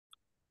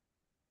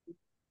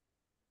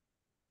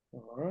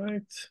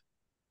right.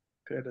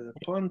 Go to the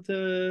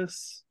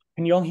Pontus.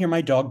 Can you all hear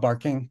my dog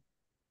barking?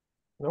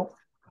 Nope.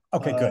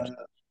 Okay, good.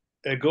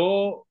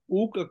 Ego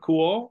ook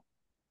akuo.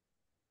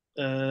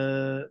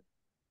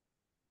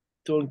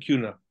 Don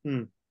Cuna.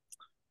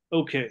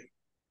 Okay.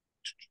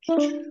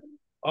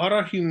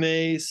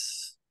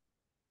 Arahumes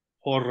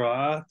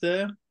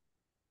horate.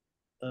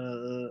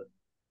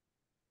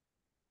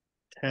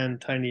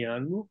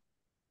 Tantinianu.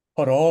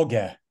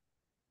 Horoge.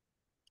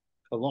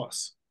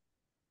 Kalos.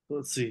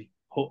 Let's see.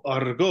 Ho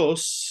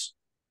Argos.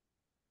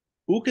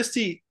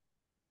 Ukesti.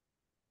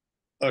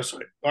 Oh,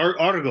 sorry.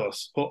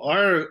 Argos. Ho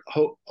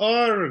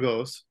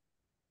Argos.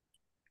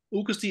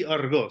 Ukesti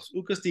Argos.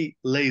 Ukesti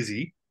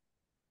lazy.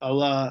 A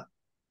la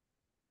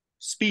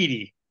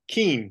speedy,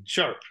 keen,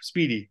 sharp,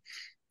 speedy.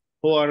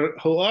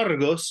 Ho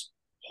Argos.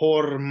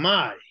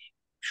 Hormai.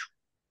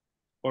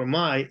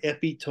 Hormai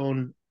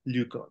epiton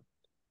lukon.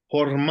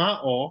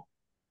 Hormao.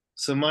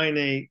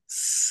 Semaine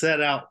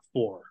set out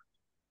for.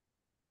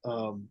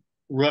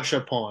 Rush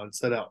upon,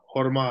 set out.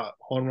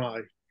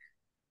 Hormai.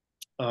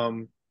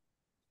 Um,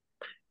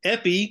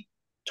 Epi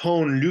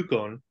ton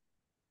lukon.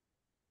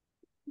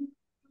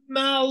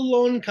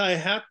 Malon kai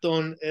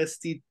haton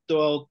estito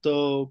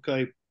alto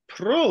kai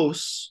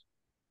pros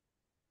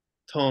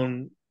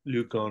ton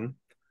lukon.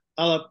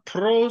 Ala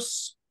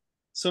pros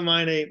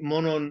semaine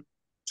monon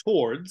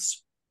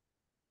towards.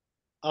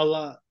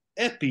 Ala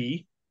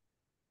epi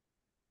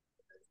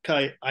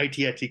kai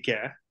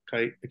aitietika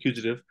kai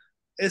accusative.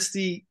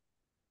 Esti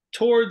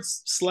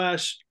towards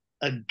slash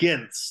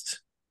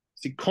against.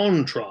 Esti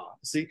contra.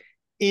 Esti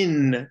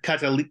in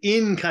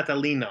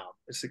Catalina.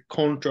 Esti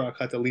contra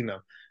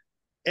Catalina.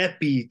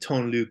 Epi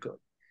ton lukon.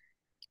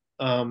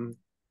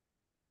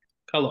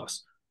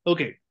 Kalos.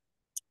 Okay.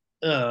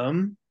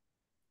 Joel.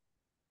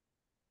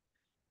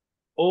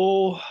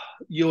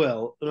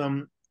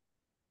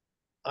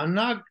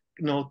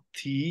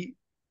 Anagnoti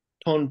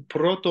ton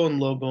proton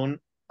logon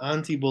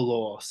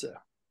antibolose.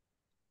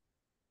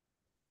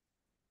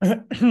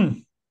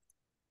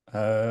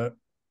 uh,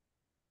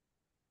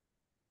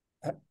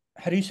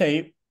 how do you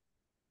say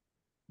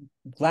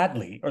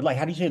gladly? Or like,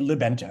 how do you say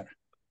libenter?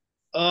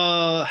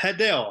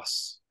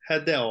 Hedeos.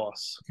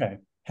 Hedeos. Okay.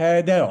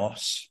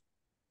 Hedeos.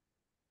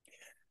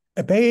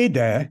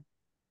 Ebede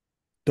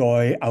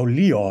doi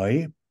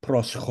aulioi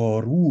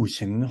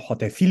proschorusin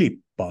hote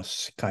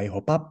Philippos kai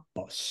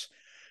hopappos.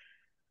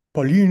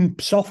 Polyn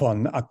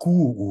psophon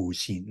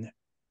akuusin.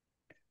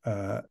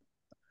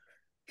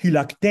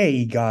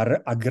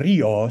 Hylacteigar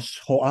agrios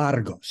ho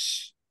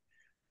argos.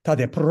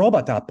 Tade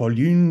probata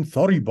polyn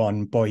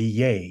thoribon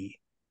poiei.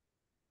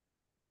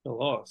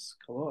 Kalos.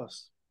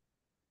 Kalos.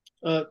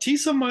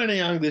 Tisa mine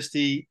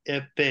anglisti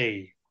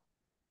epe.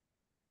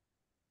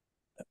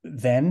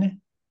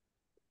 Then?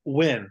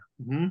 When?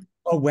 Mm-hmm.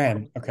 Oh,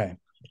 when. Okay.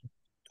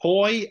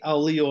 Toi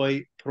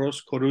alioi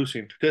pros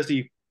corusin. Because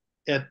the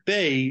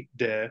epe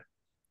de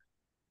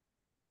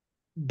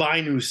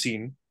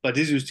binusin,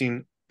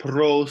 badizusin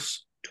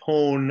pros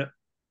ton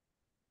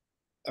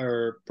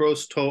or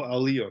pros to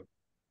alion.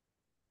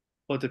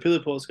 But the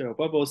pilipos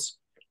papos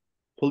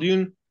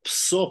poliun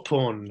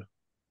psopon.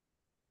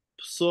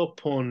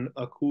 Psopon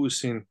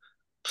akusin.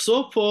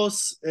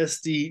 Psopos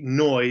is the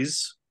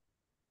noise,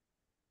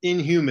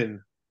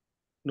 inhuman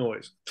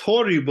noise.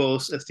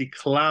 Toribos is the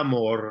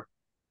clamor.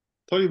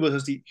 Toribus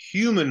is the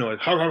human noise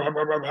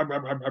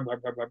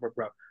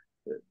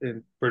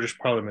in British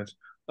Parliament.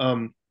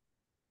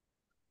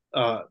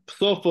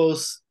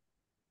 Psophos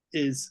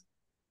is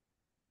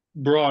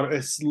broad.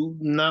 It's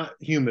not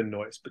human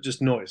noise, but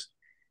just noise.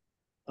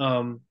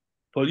 Polium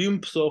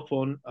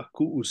psophon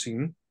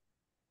akuusin.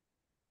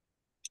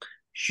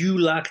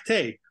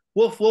 Hulacte.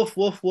 Woof, woof,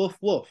 woof, woof,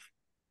 woof.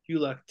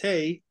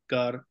 Hulacte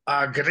gar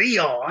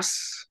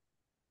agrios.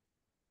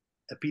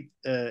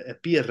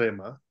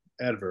 Epirema,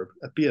 adverb,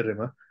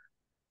 epirema.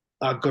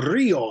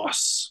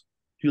 Agrios.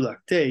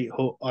 Hulacte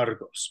ho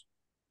argos.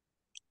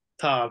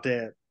 Ta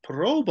de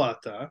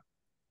probata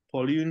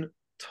poliun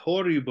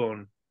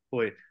toribon.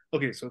 Wait,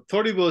 okay, so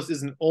toribos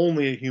isn't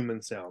only a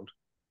human sound,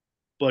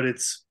 but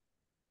it's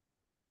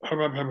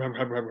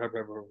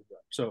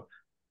so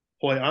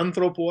hoi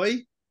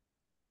anthropoi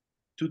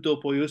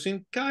tuto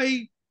poiusin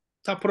kai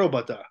ta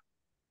probata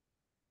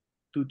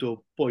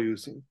tuto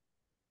poiusin.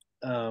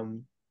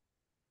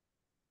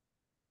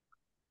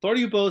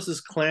 Toribos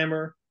is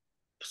clamor,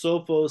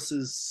 psophos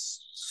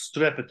is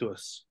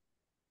strepitus.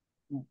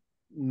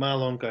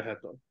 Malon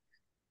kaheton.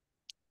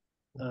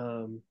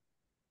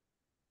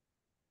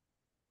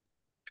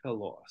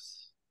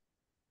 Kalos.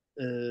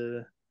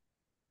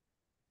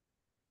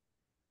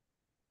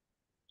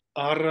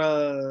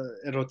 Ara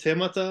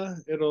erotemata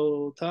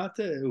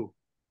erotate.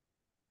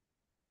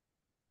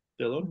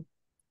 Dylan.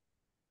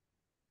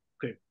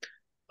 Okay.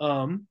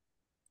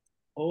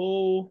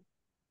 O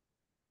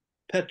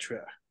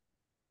Petra.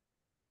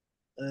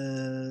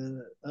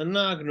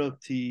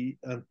 Anagnoti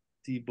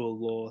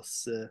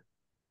antibolos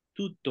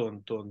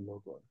tuton ton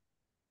logon.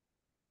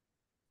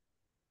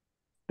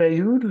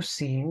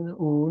 Peudusin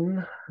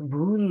un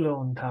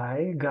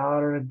bulontai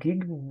gar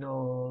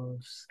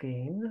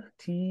gignoscein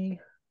ti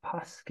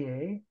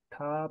pasce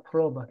ta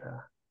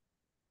probata.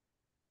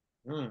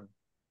 Mm.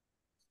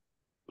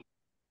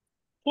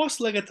 Πώς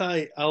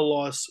λέγεται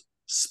άλλος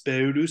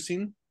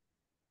σπέουδουσιν,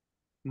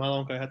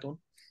 μάλλον καί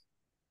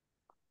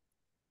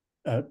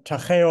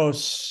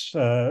Tacheos,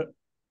 uh,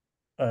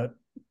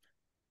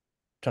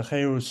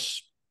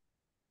 tacheos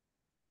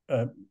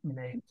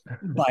Ne.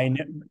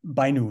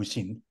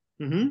 bainusin.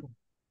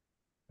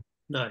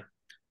 Ναι.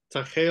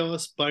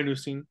 Ταχαίος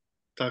παϊνουσιν,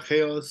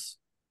 ταχαίος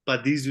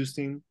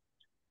παντίζουσιν,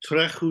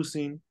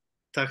 τρέχουσιν,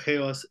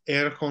 ταχαίος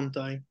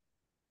έρχονται,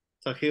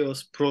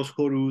 ταχαίος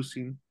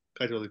προσχωρούσιν,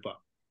 κάτι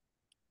λοιπά.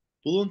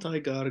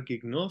 Bulontai gar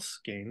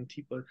gignoscein,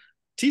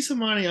 τι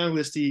σημαίνει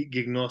αγγλιστή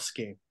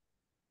gignoscein?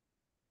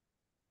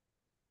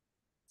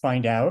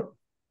 Find out.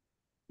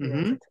 Yeah,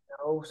 it's like to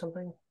know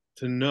something.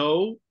 To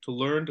know, to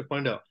learn, to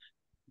find out.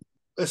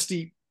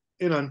 Esti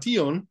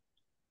enantion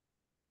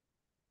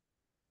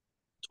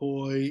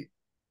toi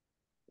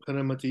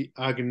kanamati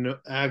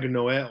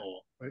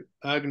agnoeo, right?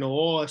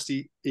 Agnoeo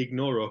esti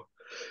ignoro.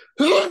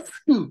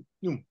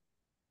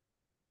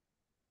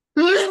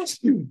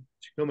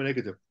 No me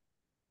negative.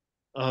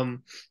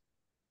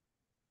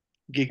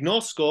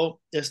 Gignosco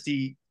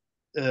esti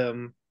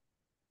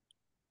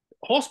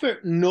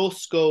hosper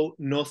nosco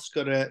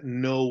noscere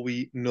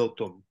novi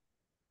notum.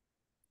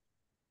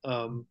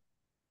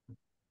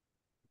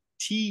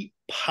 Ti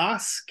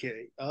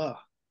pasque. No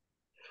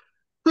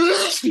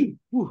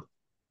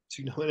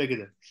me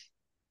negative.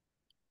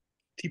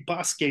 Ti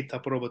pasque ta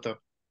probata.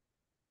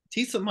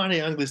 Ti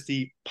samane anglis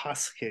ti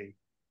pasque.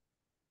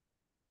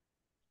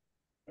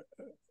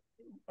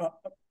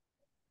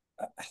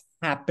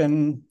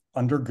 Happen,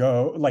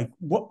 undergo, like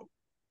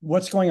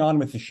what's going on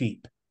with the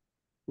sheep?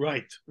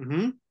 Right.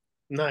 Mm-hmm.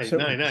 Nice, So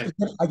nice, nice.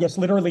 I guess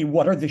literally,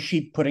 what are the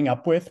sheep putting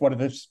up with? What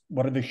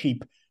are the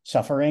sheep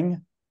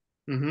suffering?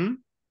 Mm-hmm.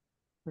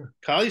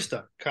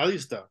 Kalista.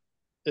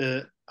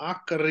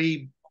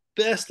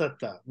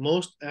 Akribestata,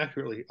 most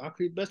accurately.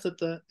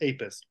 Akribestata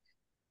apis.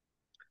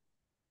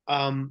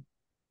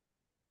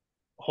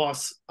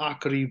 Hos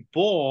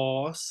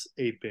akribos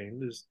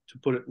apen, is to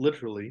put it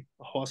literally,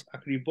 hos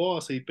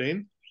akribos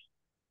apen,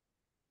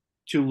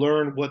 to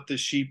learn what the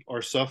sheep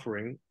are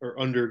suffering or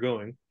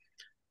undergoing.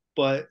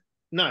 But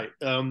no,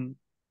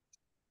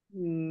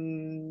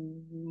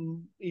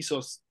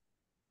 Isos,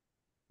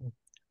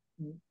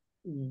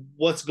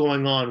 what's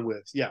going on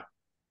with, yeah.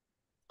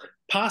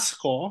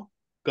 Pasco,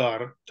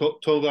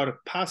 togar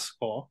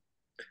Pasco,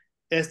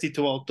 esti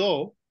to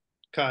auto,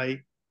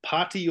 kai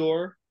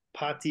patior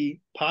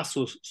pati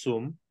passus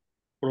sum,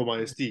 Roma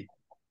esti.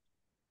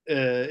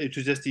 It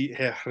was just the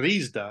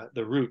hrisda,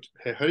 the root.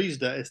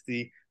 Hrisda is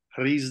the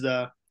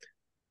hrisda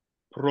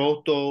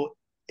proto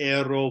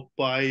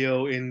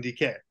europaio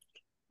indique.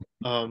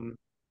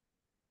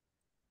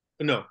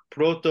 No,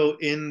 proto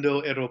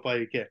indo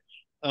europaique.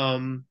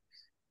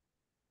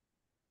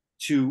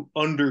 To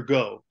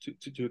undergo,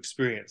 to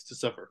experience, to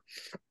suffer.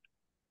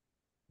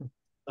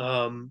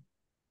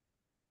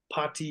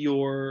 Patior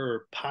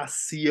or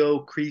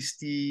passio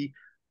Christi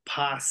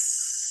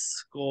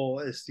pasco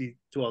esti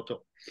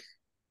tuato.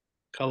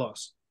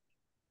 Kalos.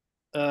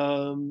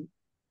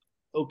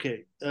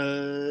 Okay.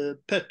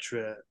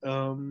 Petre.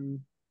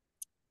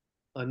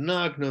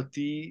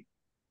 Anagnoti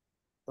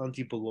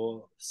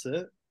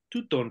antipolose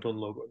tuton ton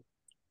logon.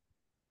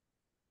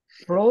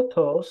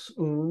 Protos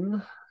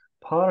un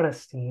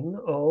Palestine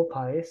o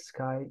pais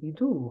kai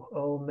idu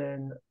o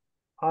men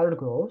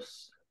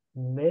argos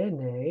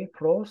mene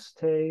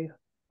proste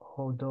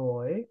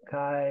hodoi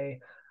kai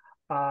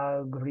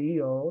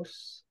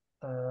agrios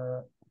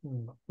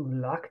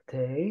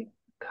lacte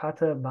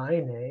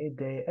katabaine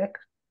de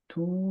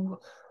ectu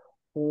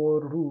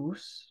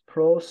orus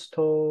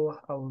prosto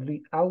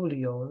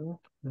aulion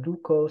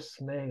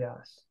lucos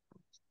megas.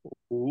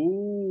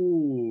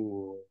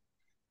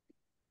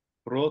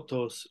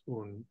 Protos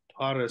un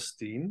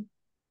Palestine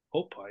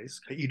opais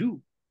kai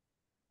idu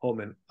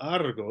homen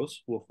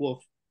argos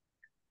wolf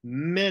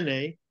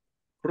mene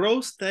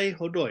proste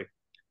hodoi.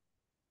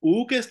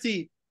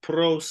 Ugesti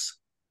pros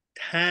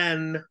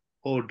tan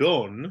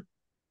hodon,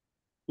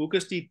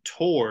 ugesti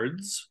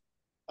towards,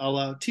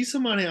 ala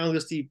tisamane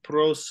angesti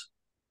pros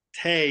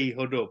te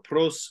hodo,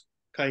 pros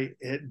kai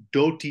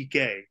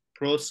dotike,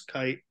 pros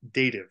kai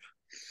dative.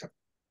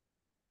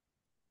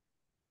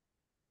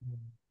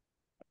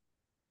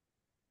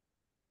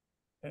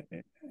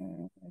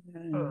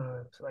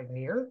 It's like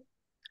near.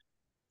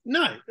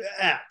 No,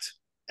 at,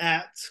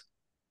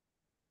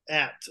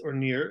 or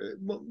near,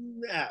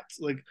 at,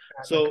 like,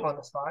 so, like on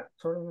the spot,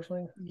 sort of or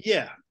something.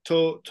 Yeah,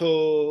 to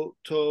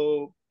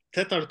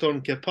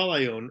tetarton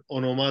kepalaion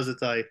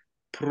onomazetai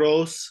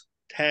pros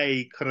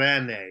te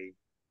krane,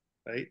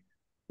 right?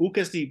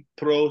 Ukesti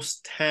pros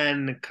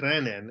tan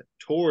kranen,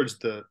 towards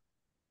the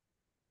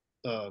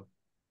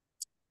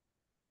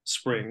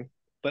spring,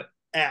 but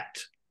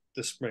at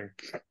the spring.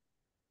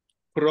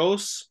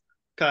 Pros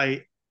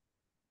kai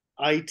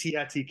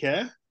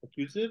itiatike,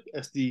 accusative,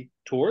 esti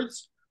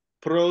towards,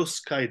 pros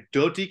kai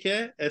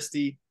dotike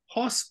esti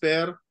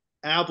hosper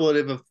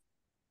ablative of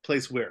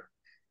place where.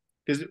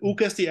 Because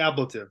uk esti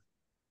ablative,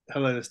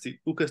 Hellenisti,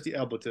 uk esti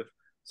ablative.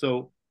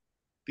 So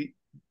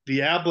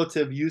the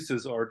ablative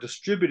uses are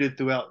distributed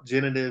throughout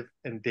genitive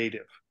and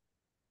dative.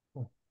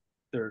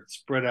 They're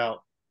spread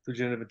out through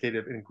genitive and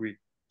dative in Greek.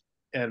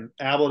 And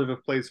ablative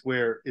of place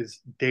where is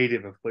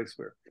dative of place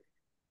where,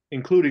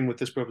 including with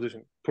this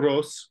preposition,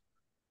 pros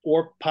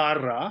or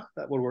para,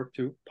 that would work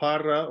too,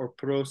 para or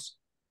pros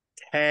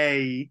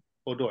te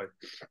odoi.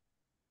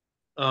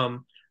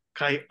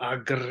 Kai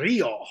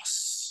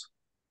agrios,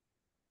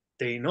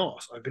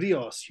 denos,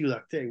 agrios,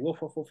 hulacte,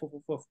 woof, woof, woof,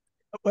 woof, woof.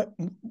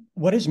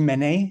 What is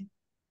mene?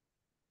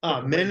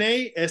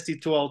 Mene esti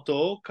tu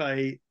alto,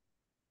 kai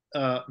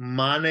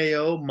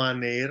maneo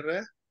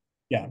manere.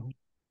 Yeah.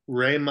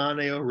 Re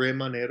maneo, re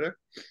manere.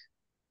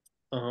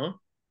 Uh-huh.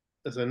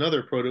 That's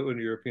another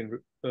Proto-Indo-European,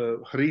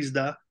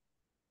 Hrizda,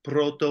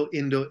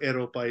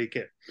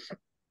 Proto-Indo-Europaique.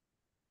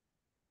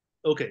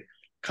 Okay.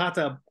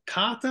 Kata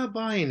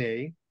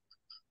baine,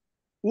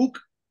 uk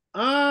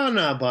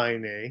ana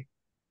baine,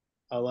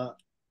 ala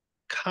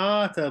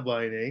kata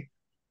baine,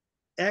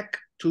 ek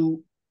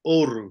tu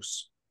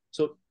orus.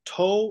 So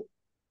to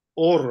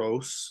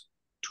oros,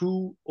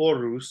 tu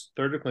orus,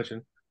 third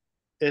declension,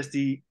 is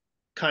the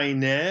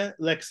kaine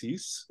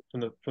lexis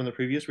from the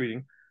previous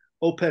reading.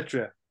 O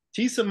Petra,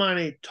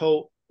 tisamane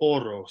to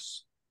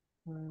oros.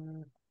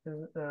 Is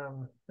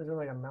it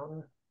like a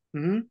mountain?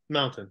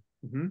 Mountain.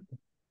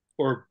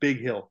 Or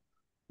big hill.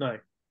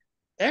 Nine.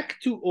 Ek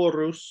tu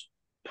orus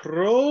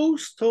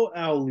pros to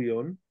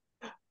aulion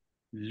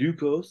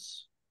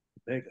lukos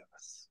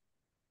megas.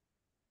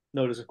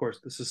 Notice, of course,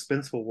 the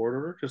suspenseful word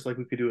order, just like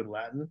we could do in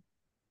Latin.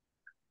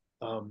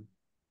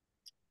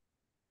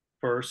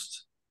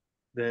 First,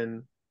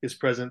 then is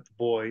present the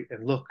boy,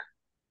 and look,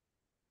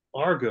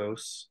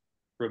 Argos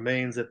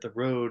remains at the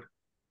road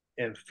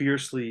and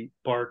fiercely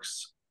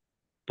barks,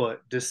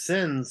 but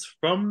descends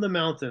from the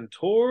mountain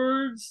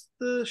towards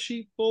the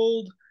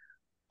sheepfold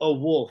a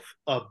wolf,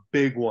 a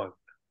big one.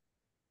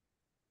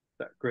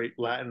 That great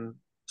Latin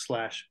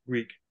 /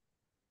 Greek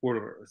word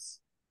order.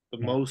 The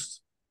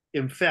most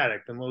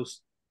emphatic, the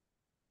most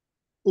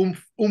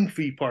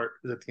oomphy part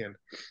is at the end.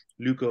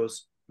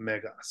 Lukos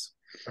megas.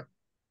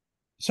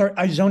 Sorry,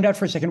 I zoned out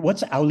for a second.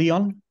 What's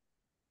aulion?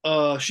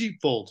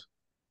 Sheepfold.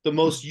 The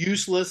most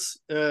useless,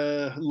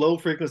 low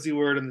frequency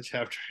word in the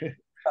chapter.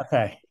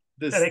 Okay.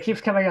 And it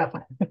keeps coming up.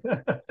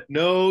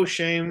 No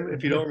shame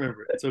if you don't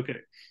remember it. It's okay.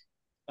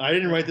 I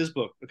didn't write this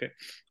book. Okay.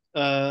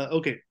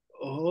 Okay.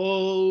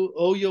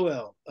 Oh,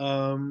 Yoel.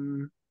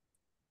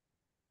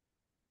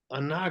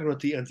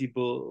 Anagnoti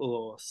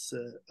antibolos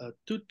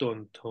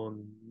tuton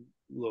ton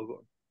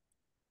logon.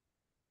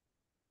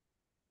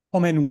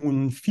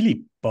 Homen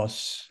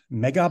Philippos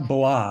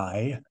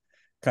megaboai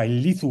kai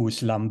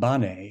lithus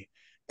lambane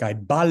kai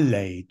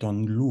balle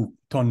ton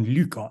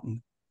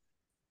lukon.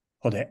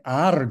 Hode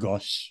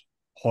Argos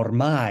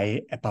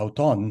hormai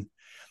epauton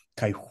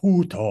kai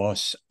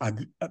hutos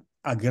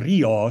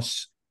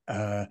agrios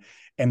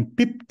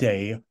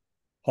empipte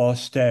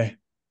hoste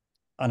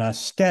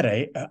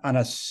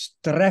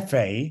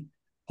anastrefe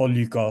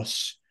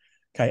holikos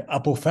kai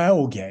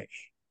apophauge.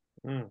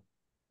 Let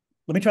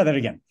me try that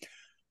again.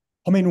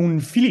 Homen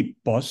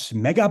Philippos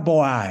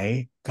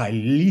megaboai kai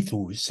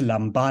lithus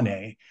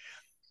lambane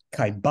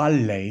kai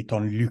balle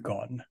ton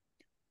lukon.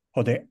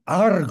 Hode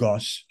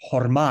Argos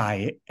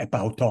hormai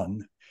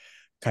epauton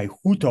kai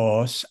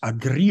hutos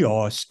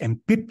agrios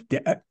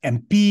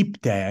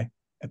empipte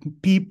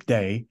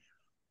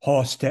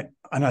hoste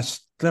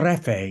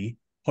anastrefe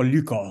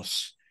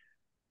holikos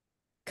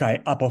kai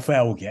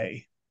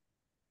apophauge.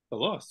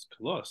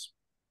 Kalos.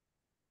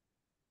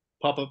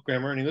 Pop-up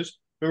grammar in English.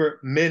 Remember,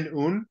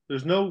 men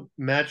there's no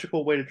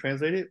magical way to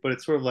translate it, but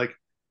it's sort of like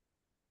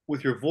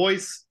with your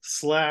voice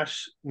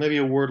 / maybe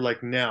a word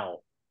like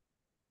now.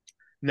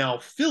 Now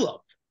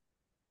Philip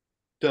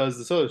does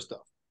this other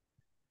stuff.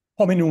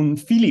 Hominum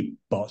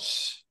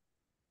Philippos.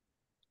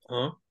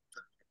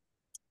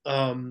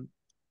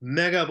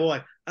 Mega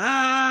boy.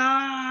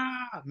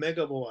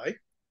 Mega boy.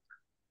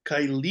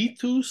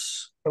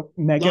 Kailitus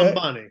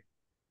lambane.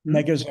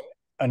 Mega's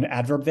an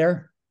adverb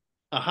there.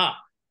 Aha.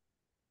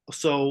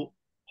 So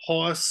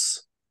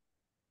horse,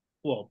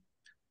 well,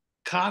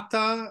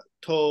 kata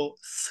to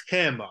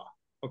schema,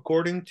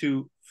 according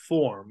to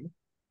form,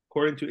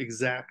 according to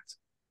exact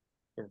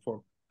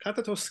form.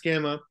 Kata to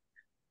schema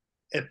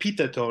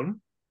epiteton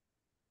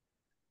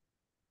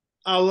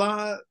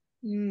ala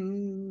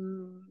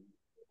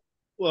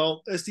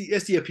well, esti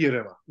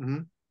epirema.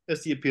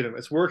 Esti epirema.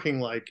 It's working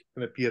like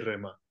an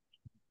epirema.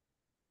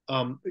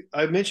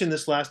 I mentioned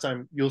this last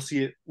time. You'll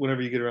see it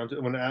whenever you get around to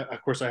it.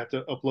 Of course, I have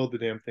to upload the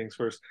damn things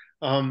first.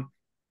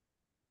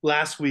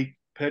 Last week,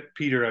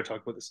 Peter, I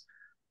talked about this.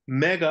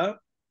 Mega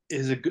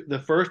is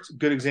the first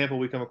good example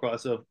we come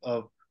across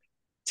of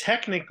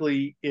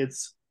technically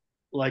it's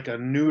like a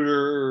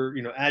neuter,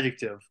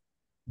 adjective,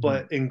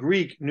 but in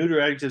Greek,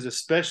 neuter adjectives,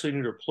 especially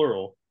neuter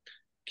plural,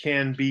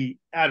 can be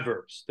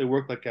adverbs. They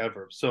work like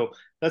adverbs. So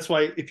that's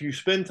why if you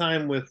spend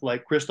time with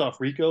like Christoph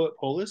Rico at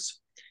Polis,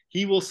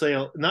 he will say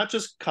not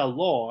just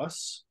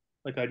kalos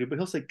like I do, but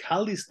he'll say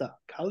kalista,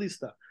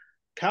 kalista.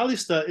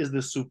 Kalista is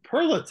the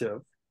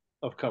superlative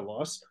of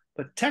kalos,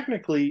 but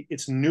technically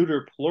it's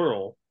neuter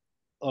plural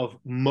of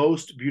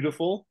most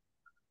beautiful,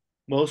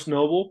 most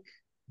noble,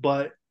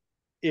 but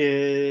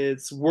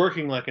it's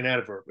working like an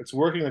adverb. It's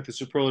working like the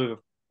superlative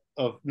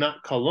of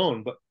not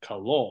kalon, but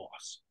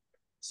kalos.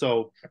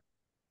 So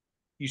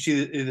you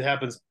see that it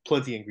happens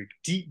plenty in Greek.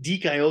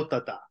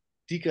 Dikaiotata,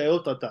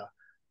 dikaiotata.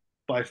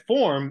 By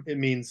form, it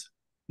means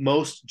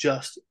most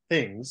just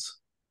things,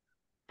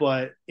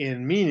 but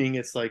in meaning,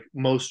 it's like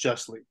most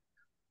justly.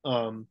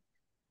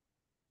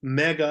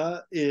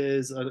 Mega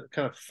is a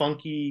kind of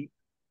funky,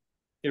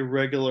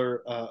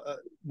 irregular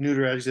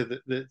neuter adjective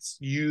that's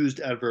used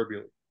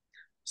adverbially.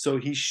 So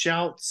he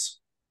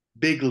shouts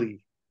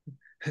bigly.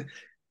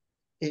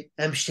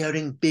 I'm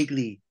shouting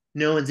bigly.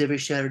 No one's ever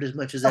shouted as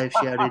much as I've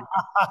shouted.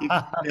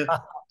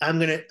 I'm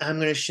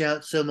gonna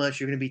shout so much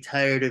you're gonna be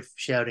tired of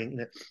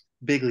shouting.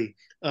 Bigly.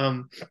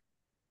 Sorry,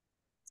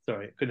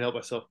 I couldn't help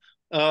myself.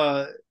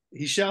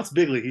 He shouts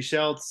bigly. He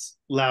shouts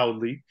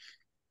loudly.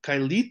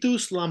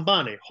 Kailitus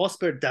lambane,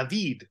 hosper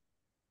David,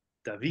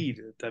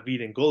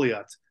 David and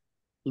Goliath.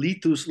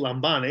 Litus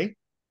lambane,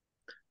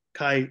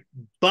 kai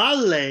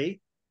bale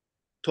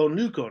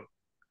tonukon.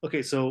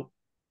 Okay, so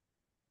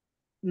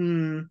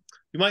you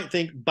might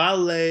think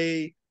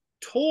bale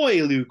toy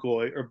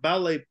lukoi or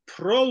bale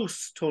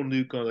pros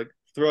tonukon, like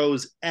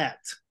throws at.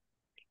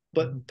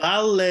 But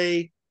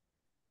bale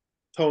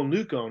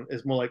tonukon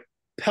is more like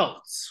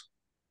pelts.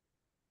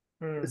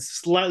 It's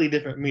slightly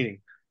different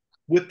meaning.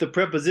 With the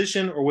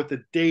preposition or with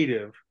the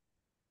dative,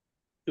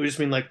 it would just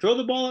mean like throw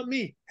the ball at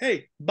me.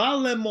 Hey,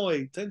 bale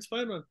moi, times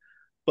 5 run.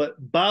 But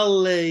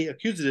bale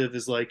accusative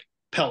is like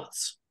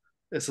pelts.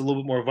 It's a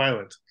little bit more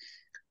violent.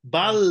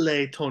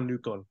 Bale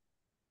tonukon.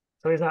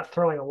 So he's not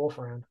throwing a wolf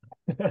around.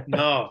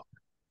 No,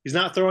 he's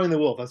not throwing the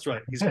wolf. That's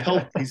right.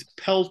 He's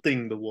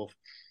pelting the wolf.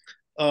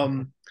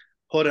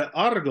 Hora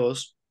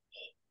argos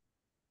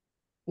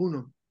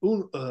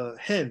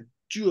hen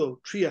duo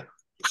tria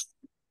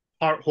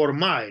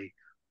hormai.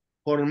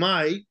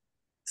 Hormai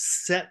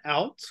set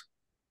out,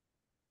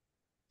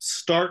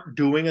 start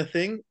doing a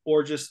thing,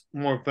 or just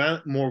more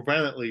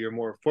violently or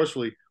more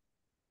forcefully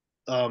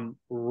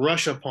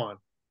rush upon.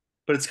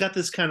 But it's got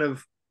this kind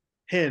of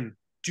hen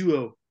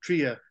duo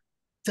tria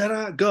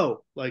ta-da,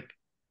 go, like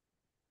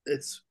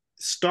it's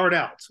start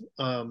out,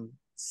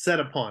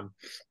 set upon.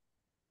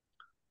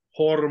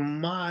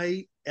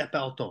 Hormai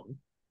epalton,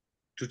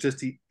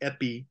 tutesti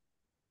epi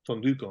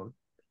tondukon,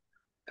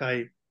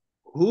 kai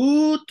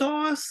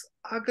hutos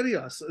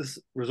agrios, is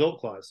result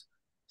clause.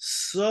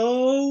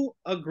 So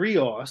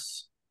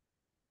agrios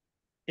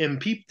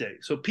impipte.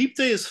 So pipte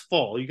is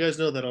fall. You guys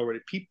know that already.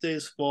 Pipte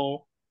is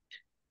fall.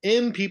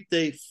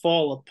 Impipte,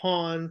 fall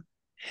upon.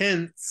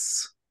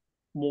 Hence,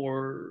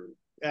 more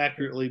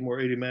accurately, more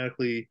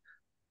idiomatically,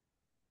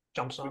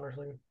 jumps on or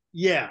something.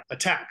 Yeah,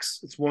 attacks.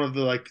 It's one of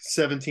the like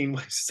 17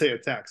 ways to say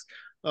attacks.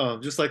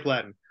 Just like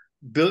Latin.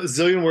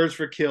 Zillion words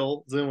for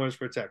kill, zillion words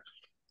for attack.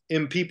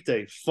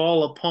 Impipte,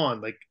 fall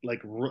upon, like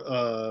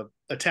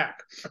attack.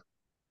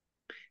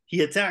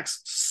 He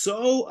attacks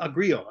so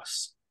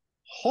agrios.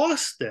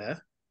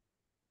 Hoste,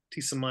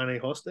 tisamane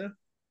hoste.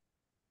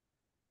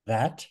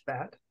 That.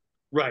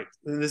 Right.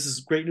 And this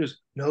is great news.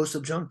 No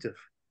subjunctive.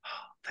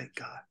 Oh, thank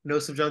God. No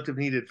subjunctive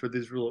needed for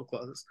these rule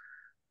clauses.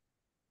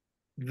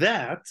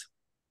 That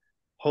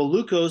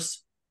holukos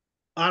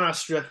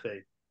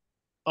anastrophe.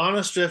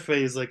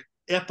 Anastrophe is like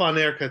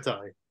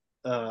epanerkatai.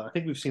 I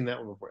think we've seen that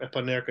one before,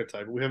 epanerkatai,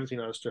 but we haven't seen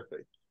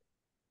anastrophe.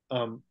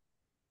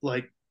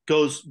 Like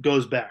goes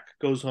back,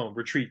 goes home,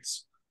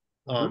 retreats.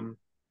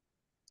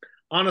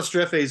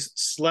 Anastrophe is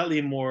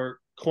slightly more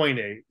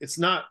koine. It's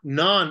not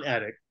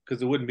non-Attic,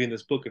 because it wouldn't be in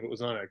this book if it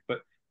was non-Attic,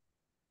 but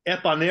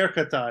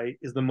epanerkatai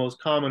is the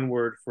most common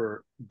word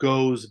for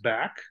goes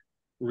back,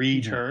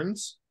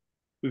 returns.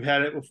 We've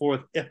had it before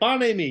with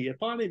epanemi,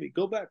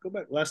 go back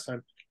last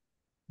time.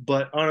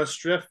 But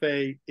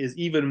anastrophe is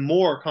even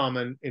more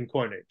common in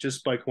Koine,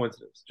 just by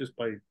coincidence, just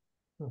by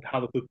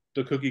how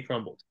the cookie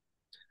crumbled.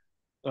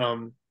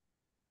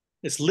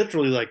 It's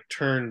literally like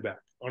turn back,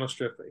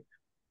 anastrophe.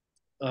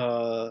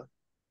 Holukos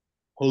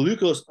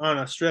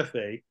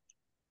anastrophe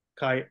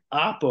kai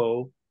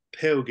apo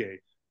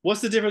peuge.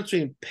 What's the difference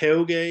between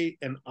peuge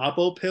and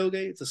apo peuge?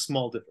 It's a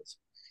small difference.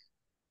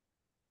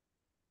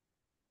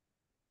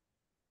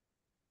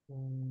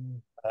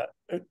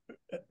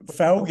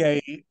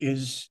 Fauge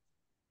is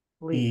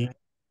he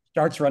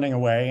starts running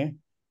away.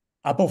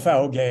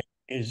 Apofauge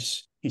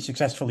is he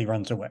successfully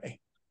runs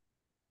away.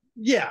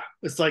 Yeah,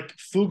 it's like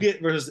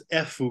fugit versus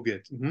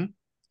effugit.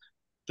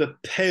 The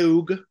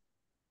peug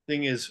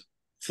thing is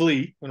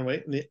flee, run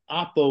away, and the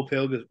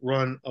apopeug is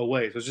run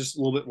away. So it's just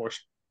a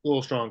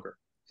little stronger.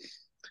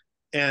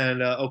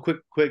 And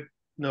quick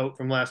note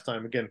from last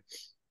time again,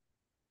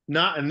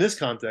 not in this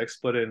context,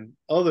 but in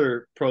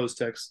other prose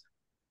texts,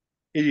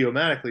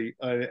 idiomatically,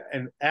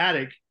 an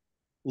Attic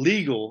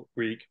legal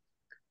Greek,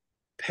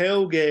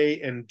 pelge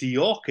and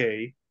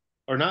dioke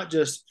are not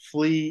just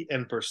flees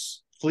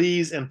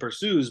and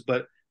pursues,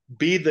 but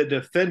be the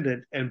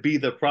defendant and be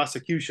the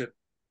prosecution.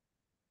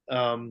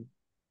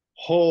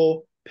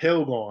 Ho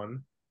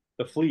pelgon,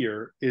 the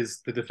fleer,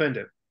 is the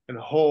defendant, and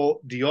ho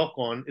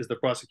diokon is the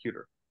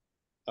prosecutor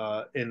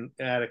in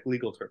Attic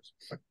legal terms.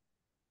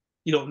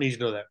 You don't need to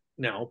know that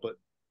now, but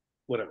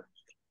whatever.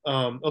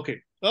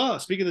 Okay.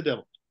 Speaking of the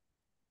devil,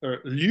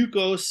 or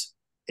Lukos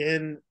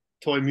en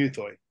toi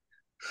mutoi.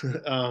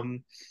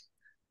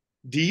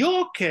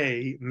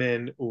 Dioke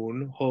men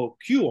un ho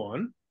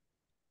kuon,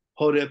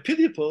 ho de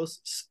pidipos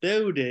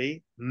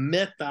speude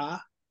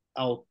meta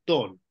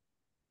auton.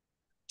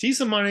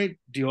 Tisamane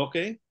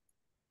dioke.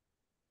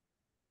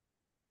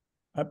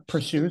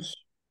 Pursues.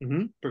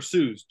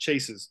 Pursues,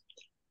 chases.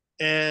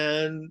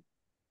 And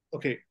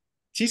okay,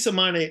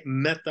 Tisamane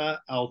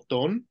meta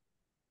auton.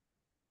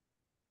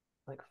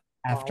 Like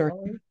After.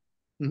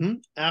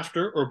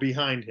 After or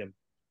behind him.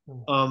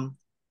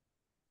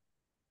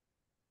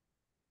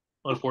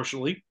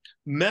 Unfortunately,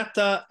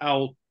 meta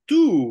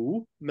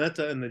autu,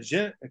 meta in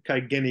the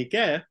kai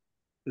genike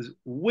is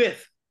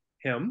with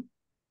him.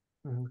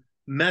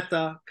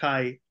 Meta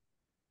kai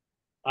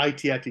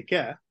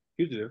aitiatike,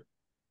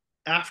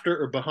 after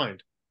or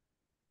behind.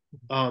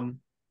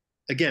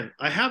 Again,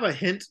 I have a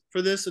hint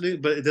for this,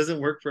 but it doesn't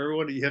work for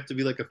everyone. You have to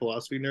be like a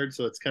philosophy nerd,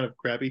 so it's kind of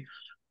crappy.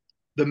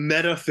 The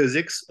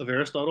metaphysics of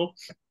Aristotle,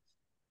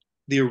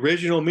 the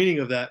original meaning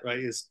of that, right,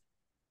 is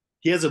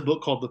he has a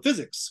book called The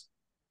Physics,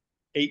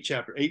 8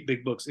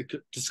 big books. It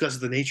discusses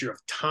the nature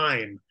of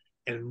time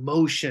and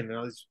motion and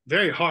all these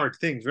very hard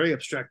things, very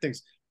abstract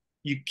things.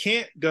 You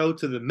can't go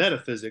to the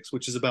metaphysics,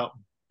 which is about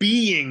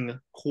being,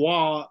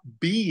 qua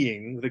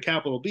being, the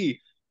capital B,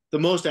 the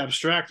most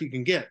abstract you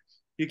can get.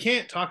 You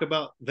can't talk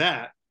about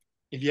that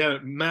if you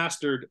haven't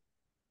mastered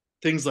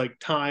things like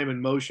time and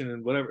motion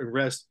and whatever and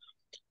rest.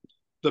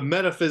 The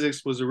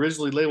metaphysics was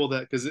originally labeled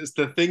that because it's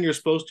the thing you're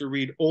supposed to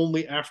read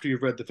only after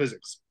you've read the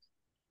physics.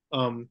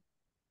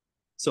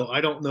 So I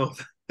don't know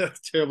if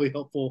that's terribly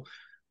helpful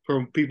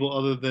for people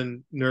other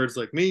than nerds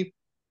like me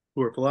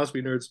who are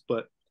philosophy nerds,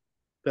 but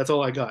that's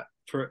all I got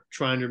for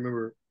trying to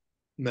remember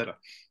meta.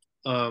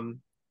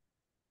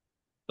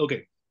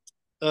 Okay.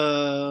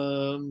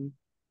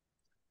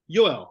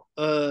 Joel,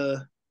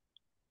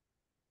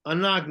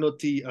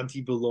 anagnoti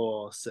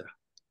antibulos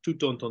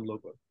tuton ton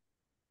logo.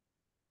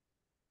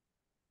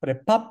 But a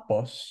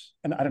papos,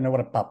 and I don't know what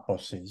a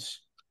papos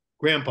is.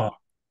 Grandpa.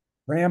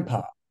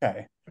 Grandpa.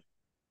 Okay.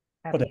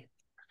 Happy.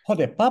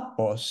 Hode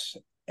papos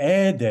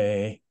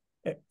ede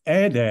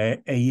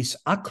eis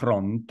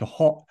akron to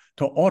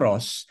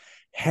oros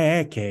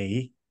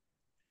heke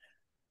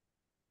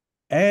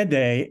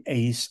ede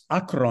eis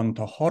akron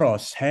to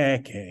horos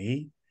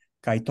heke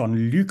kai ton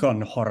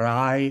lykon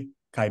horai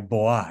kai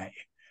boai.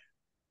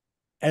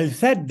 El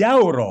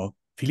thedauro,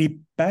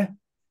 Filippe,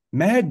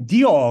 me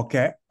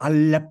dioke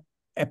alle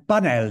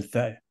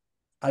panelthe.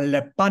 Let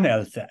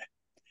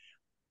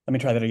me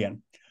try that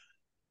again.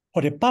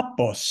 Hode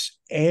papos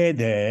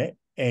ede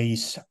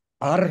eis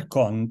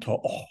archon to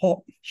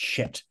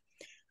shit.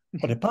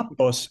 Hode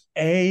papos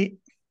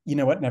you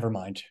know what? Never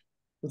mind.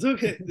 It's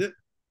okay.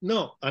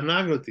 No,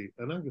 anagnoti.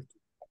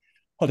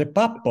 Hode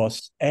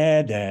papos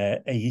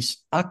ede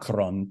eis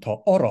akron to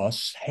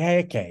oros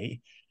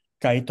heke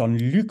kai ton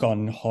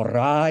lykon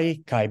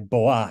horai kai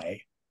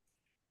boai.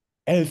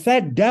 El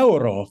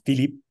thedauro,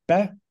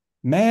 Filippe,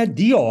 me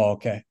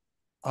dioke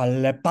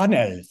alle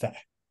panelthe.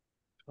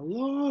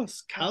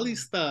 Kalos,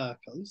 Kalista.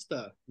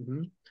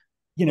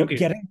 You know, Okay.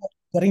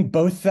 getting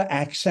both the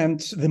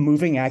accents, the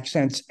moving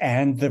accents,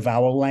 and the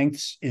vowel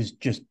lengths is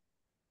just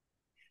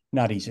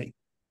not easy.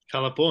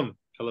 Kalapon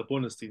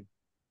esti.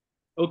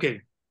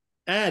 Okay.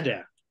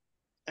 Ada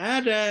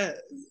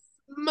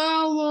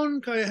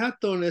malon kai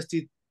haton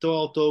esti to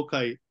alto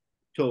kai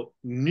to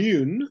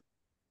nun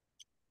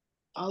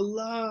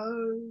alla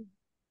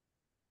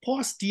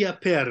postia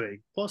pere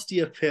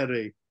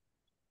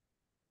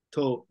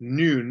to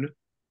nun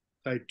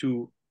kai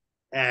tu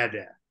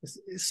ada.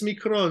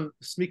 Smikra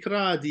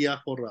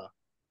diaphora.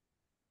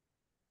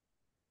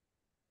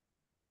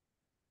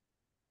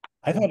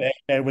 I thought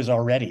it was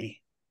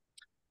already.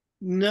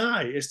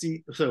 Nai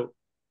esti so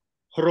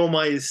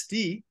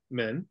Hromaesti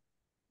men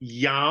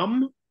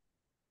yam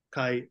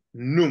kai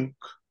nunc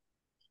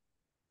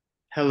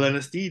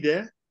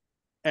Hellenistide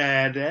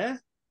ade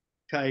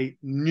kai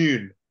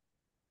nun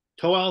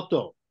to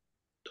alto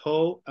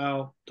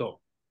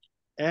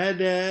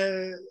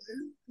ade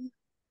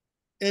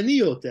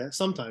eniote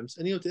sometimes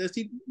eniote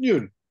esti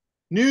nun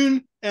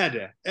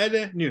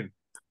ade nun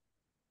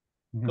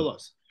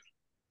Kolos.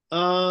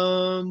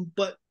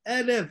 But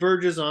ade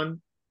verges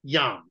on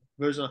yam,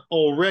 verges on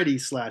already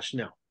 /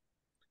 now.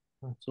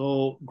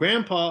 So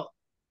grandpa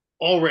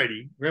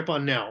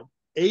now,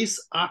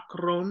 ace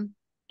acron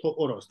to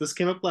oros. This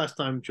came up last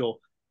time, Joel.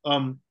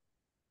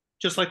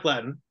 Just like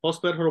Latin,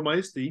 posper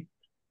Romaesti.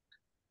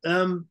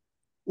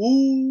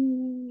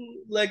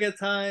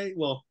 Legatai,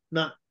 well,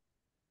 not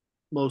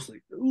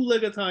mostly.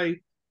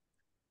 Legatai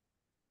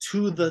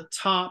to the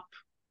top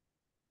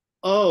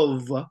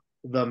of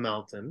the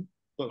mountain,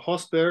 but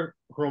hosper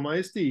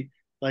Romaisti,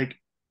 like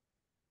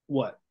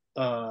what?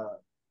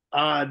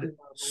 Ad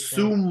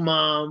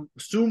summum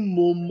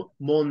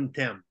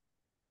montem,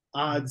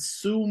 ad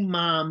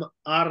summam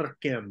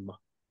arcem.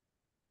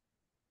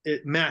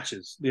 It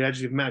matches. The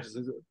adjective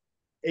matches.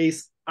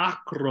 Ace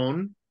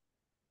acron.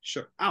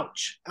 Sure.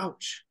 Ouch.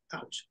 Ouch.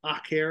 Ouch.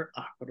 Acer.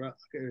 Acra.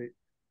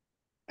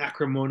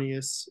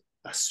 Acrimonious.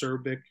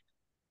 Acerbic.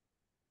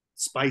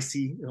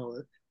 Spicy.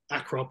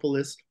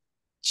 Acropolis.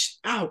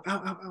 Ow.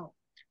 Ow. Ow. Ow.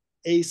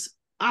 Ace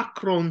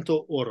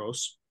acronto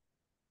oros.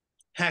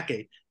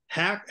 Hake.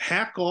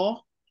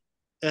 Hackall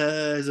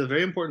is a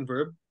very important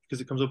verb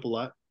because it comes up a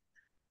lot.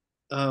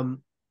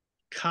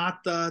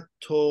 Kata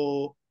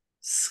to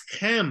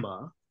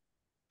schema,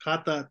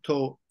 kata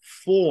to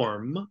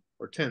form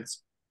or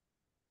tense,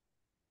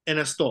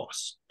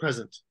 enestos,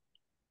 present.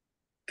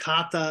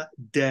 Kata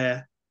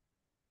de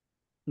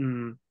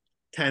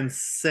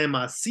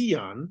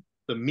tensemasian,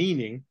 the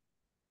meaning,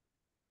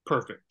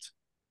 perfect.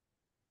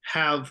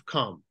 Have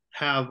come,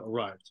 have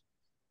arrived.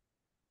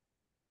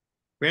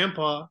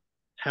 Grandpa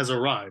has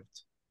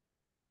arrived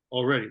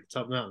already,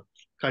 top mountain.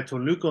 Kai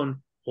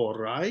tonukon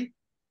horai,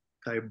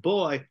 kai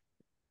boy,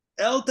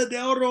 el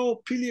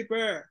tedeoro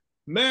piliper,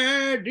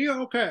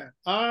 medioke,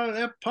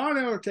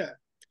 epaneote,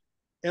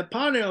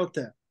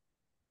 epaneote,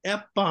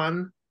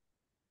 epan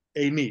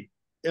emi,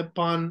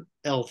 epan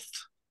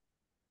elth,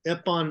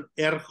 epan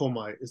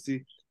erchomai is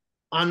the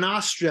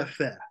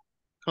anastrophe.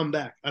 Come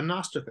back,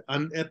 anastrophe,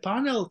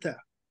 epanelte.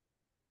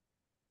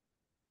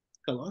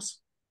 Kirkos.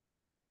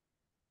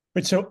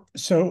 But so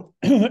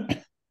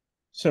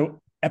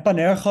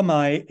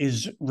epanerchomai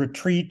is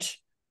retreat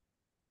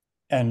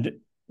and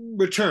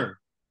return.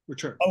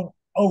 Return.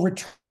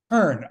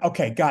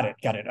 Okay, got it.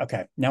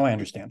 Okay, now I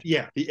understand.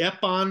 Yeah, the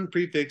epon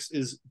prefix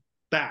is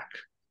back.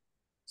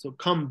 So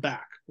come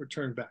back,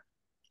 return back.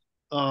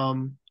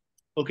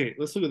 Okay,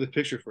 let's look at the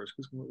picture first.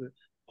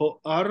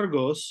 Ho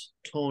argos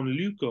ton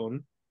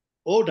lukon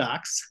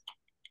odax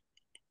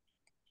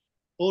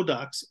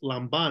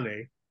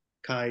lambane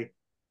kai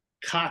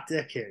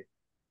kateke.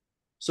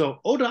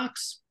 So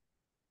odax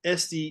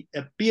esti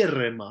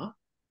epirema,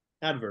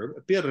 adverb,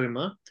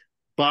 epirema,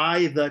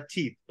 by the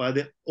teeth, by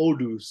the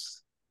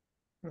odus,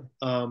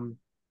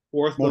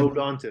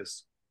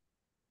 orthodontis.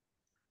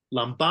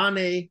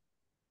 Lambane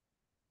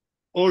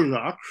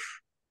odax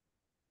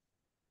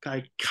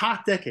kai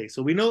kateke.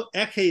 So we know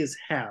eke is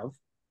have,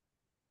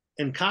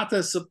 and kata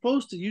is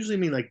supposed to usually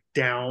mean like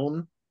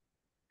down,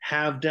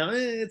 have down.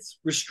 It's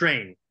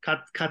restrain.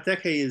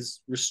 Kateke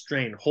is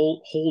restrain,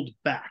 hold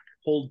back,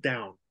 hold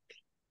down.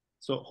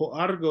 So ho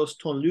argos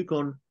ton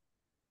lukon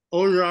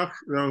odax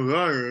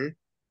lambane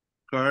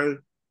kai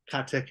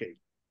kateke.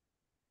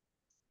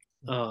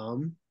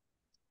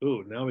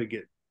 Now we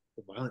get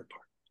the violent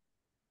part.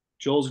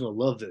 Joel's gonna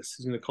love this.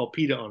 He's gonna call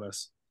PETA on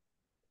us.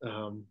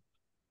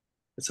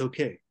 It's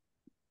okay.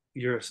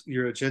 You're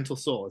a gentle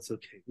soul. It's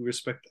okay. We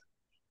respect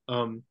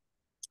that.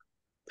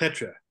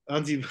 Petra,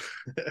 Auntie,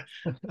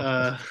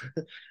 I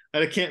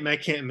can't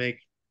make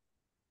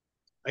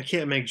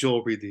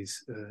Joel read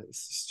these.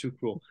 It's too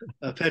cruel.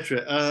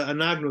 Petra,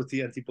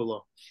 anagnoti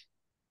antipolo.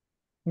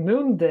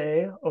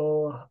 Nunde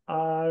o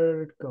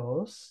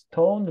argos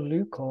ton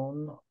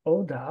lukon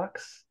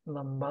odax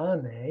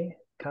lambane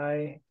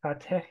kai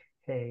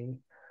ateche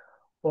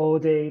o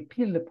de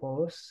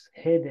pilipos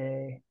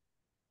hede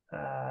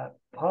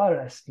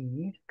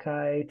parasti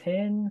kai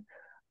ten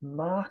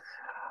machairan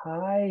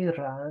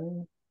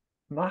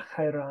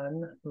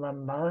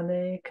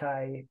lambane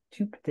kai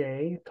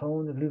tupte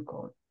ton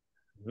lukon.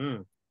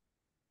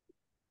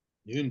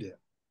 Nunde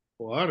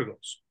o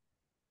argos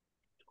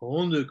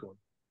ton lukon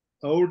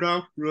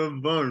odax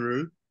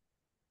lambane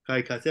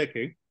kai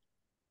kateke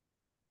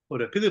o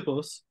de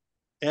pilipos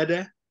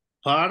ede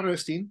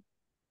parestin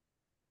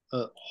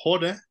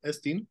hode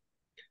estin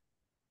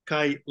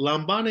kai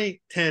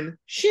lambane ten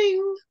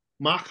shing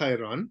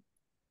machairon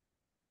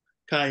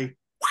kai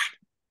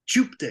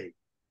chupte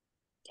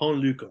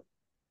ton luko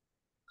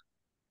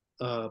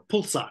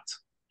pulsat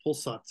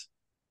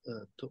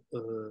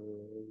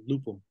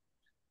lupum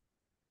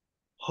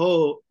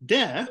ho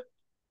de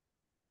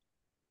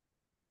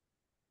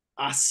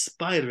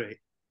aspire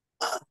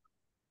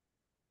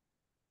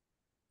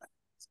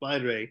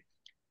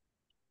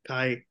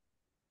kai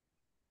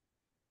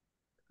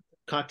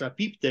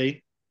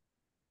katapipte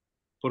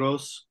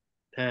pros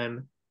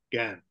ten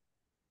gan.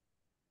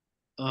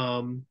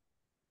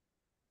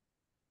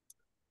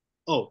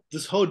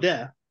 This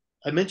hodeh,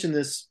 I mentioned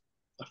this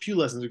a few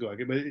lessons ago,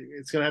 but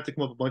it's going to have to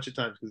come up a bunch of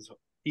times because it's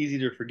easy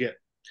to forget.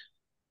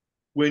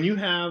 When you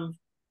have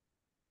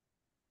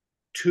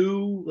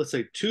let's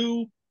say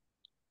two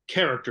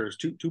characters,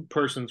 two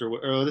persons,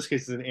 or in this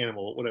case, it's an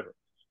animal, whatever.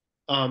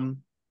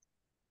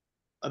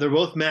 They're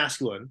both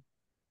masculine.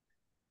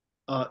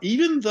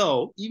 Even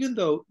though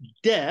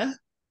de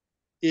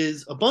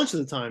is a bunch of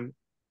the time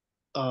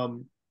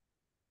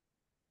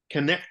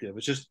connective.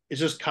 It's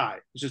just kai.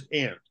 It's just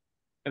and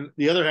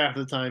the other half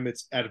of the time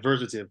it's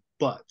adversative.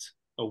 But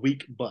a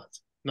weak but.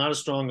 Not as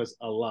strong as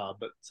Allah,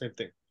 but same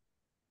thing.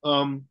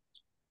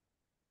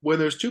 When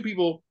there's two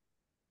people,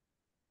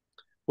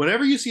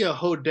 whenever you see a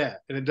hodet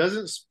and it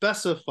doesn't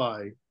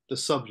specify the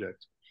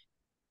subject,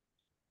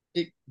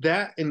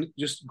 that in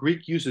just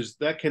Greek usage,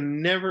 that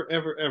can never,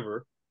 ever,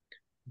 ever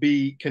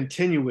be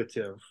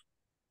continuative.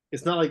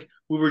 It's not like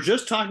we were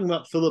just talking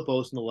about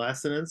Philippos in the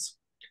last sentence,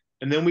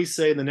 and then we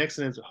say in the next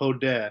sentence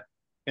hodet,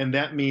 and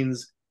that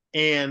means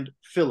and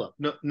Philip.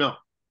 No, no,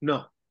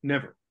 no,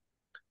 never.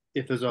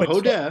 If there's a But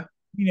so, hodet,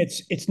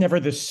 it's never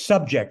the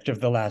subject of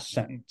the last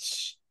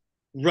sentence.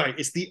 right,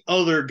 it's the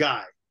other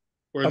guy.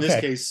 Or in this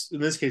Okay. case,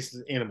 it's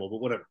an animal, but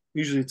whatever.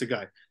 Usually it's a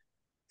guy.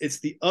 It's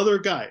the other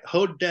guy.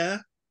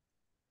 Hodet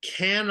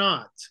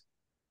cannot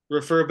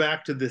refer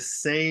back to the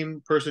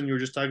same person you were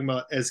just talking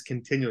about as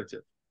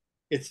continuative.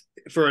 It's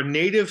for a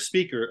native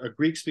speaker, a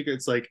Greek speaker,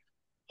 it's like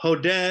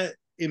hodet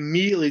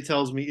immediately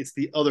tells me it's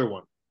the other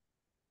one.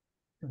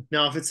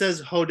 Now, if it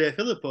says hodet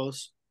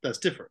Philippos, that's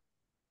different.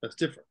 That's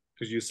different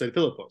because you said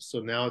Philippos.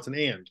 So now it's an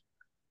and.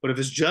 But if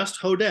it's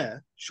just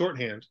hodet,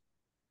 shorthand,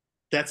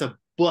 that's a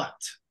but.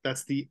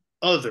 That's the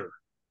other,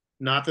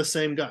 not the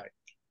same guy.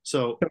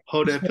 So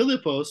hodet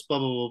Philippos, blah,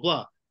 blah, blah,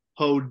 blah.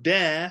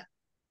 Hodet,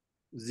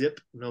 zip,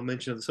 no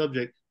mention of the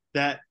subject,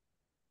 that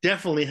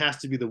definitely has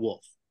to be the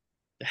wolf.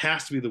 It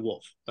has to be the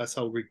wolf. That's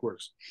how Greek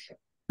works.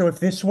 So if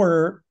this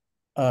were,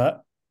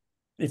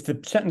 if the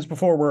sentence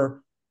before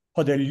were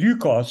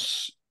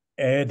Hodelukos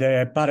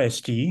de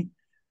paresti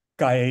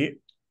kai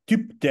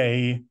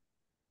typte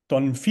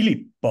ton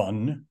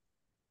Philippon,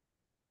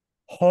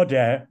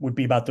 Hode would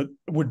be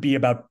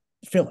about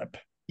Philip.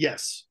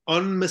 Yes,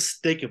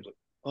 unmistakably.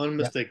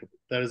 Unmistakably.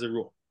 Yeah. That is a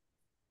rule.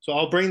 So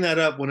I'll bring that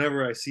up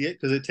whenever I see it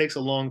because it takes a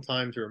long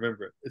time to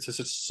remember it. It's just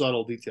a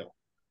subtle detail.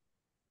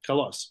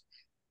 Kalos.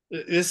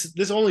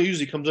 This only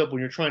usually comes up when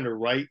you're trying to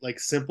write like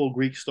simple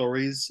Greek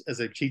stories as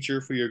a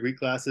teacher for your Greek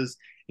classes,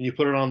 and you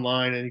put it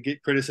online and you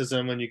get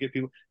criticism and you get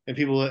people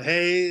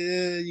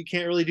hey, you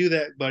can't really do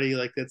that, buddy.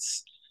 Like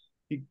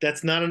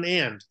that's not an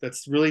and.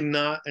 That's really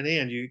not an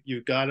and.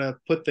 You've got to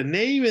put the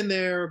name in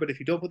there, but if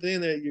you don't put the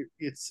name in there,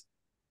 it's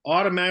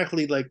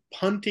automatically like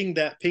punting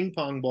that ping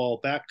pong ball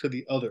back to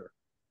the other.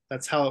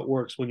 That's how it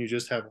works when you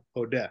just have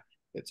hodet.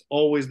 It's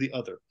always the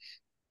other.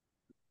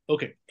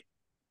 Okay,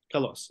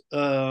 Kalos.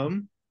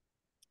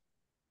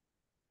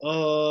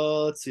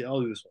 Let's see.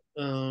 I'll do this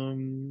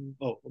one.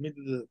 Let me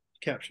do the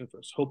caption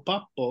first.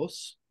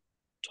 Hopapos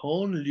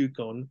ton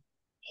lukon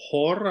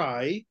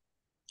horai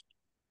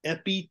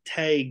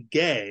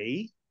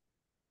epitege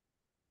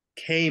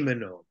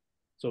kamenon.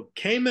 So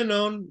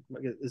kamenon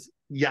is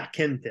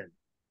yakenten.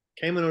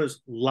 Kamenon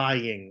is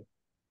lying.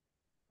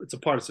 It's a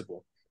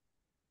participle,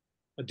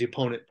 a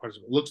deponent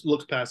participle.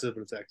 Looks passive,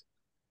 but it's active.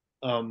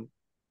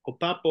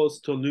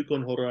 Hopapos ton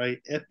lukon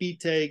horai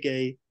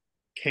epitege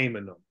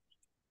kamenon.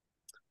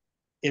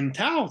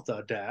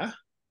 Intauta da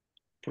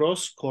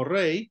pros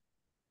korei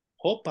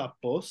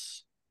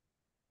hopapos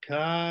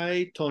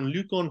kai ton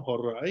lukon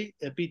horai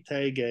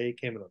epitege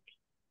kemenon.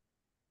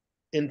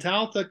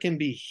 Intauta can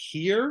be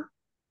here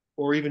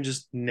or even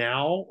just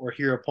now or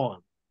hereupon.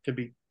 It could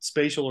be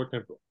spatial or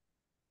temporal.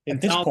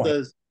 Intauta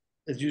is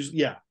usually,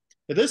 yeah.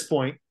 At this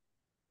point,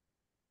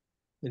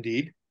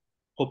 indeed,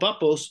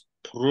 hopapos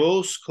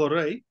pros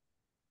korei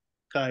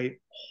kai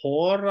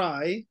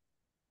horai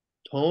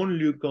ton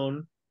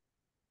lukon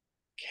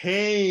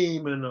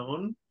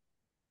Kamenon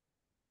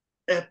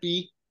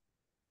epitege.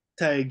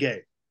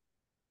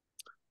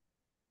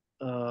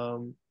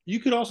 You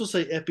could also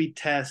say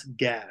epitas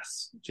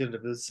gas,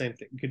 genitive. It's the same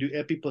thing. You can do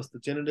epi plus the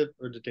genitive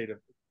or the dative.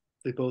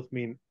 They both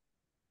mean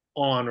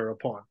on or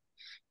upon.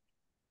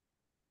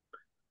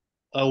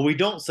 We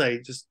don't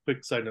say, just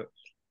quick side note,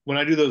 when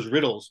I do those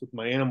riddles with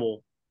my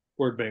animal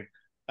word bank,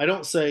 I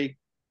don't say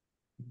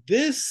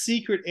this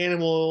secret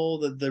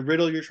animal, the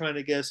riddle you're trying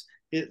to guess,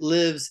 it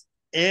lives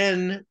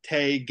en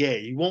te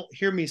gay. You won't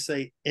hear me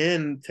say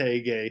en te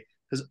gay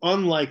because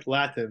unlike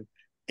Latin,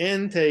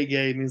 en te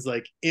gay means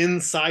like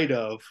inside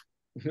of.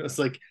 It's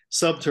like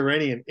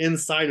subterranean,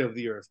 inside of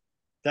the earth.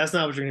 That's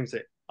not what you're going to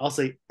say. I'll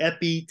say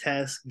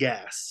epites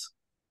gas,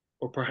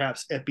 or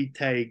perhaps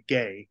epite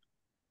gay,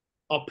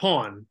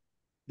 upon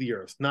the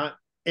earth, not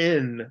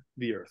in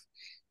the earth.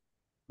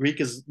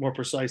 Greek is more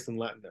precise than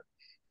Latin.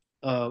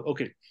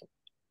 Okay.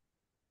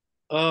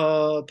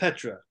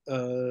 Petra,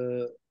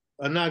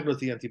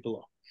 anagnothi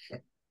antipolo.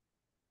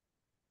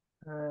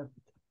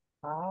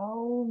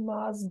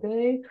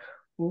 Almasde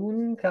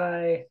un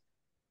kai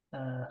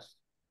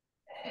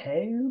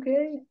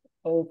heuge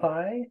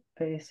opai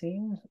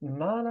pesin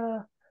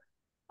mana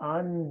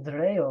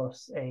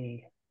Andreos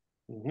e.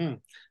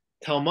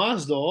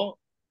 Talmasdo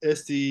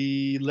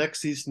esti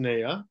lexis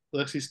nea,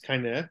 lexis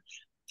kaine.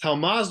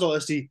 Talmasdo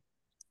esti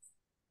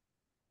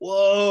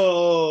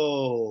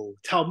whoa,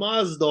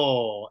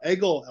 Talmasdo,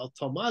 ego el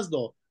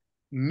Talmasdo,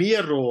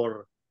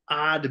 mirror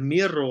ad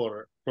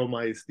mirror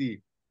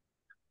promaisti.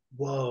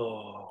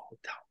 Whoa,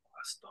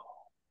 Talmasdo.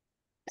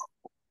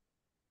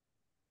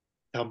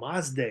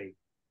 Talmasde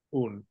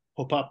un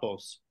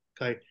hopapos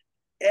kai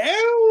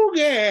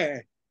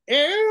euge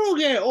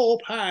Euge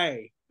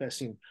opai.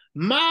 Pessim.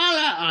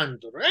 Mala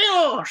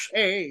Andreos,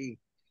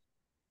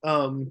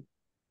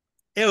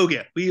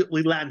 Euge.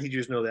 We Latin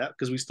teachers know that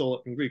because we stole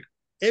it from Greek.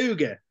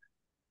 Euge.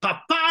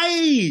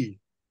 Papai.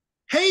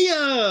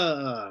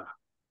 Heya.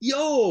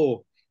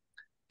 Yo.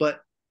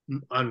 But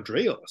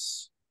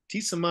Andreos.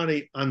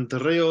 Tisamani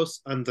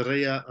Andreos,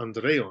 Andrea,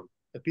 Andreon.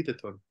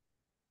 Epitheton.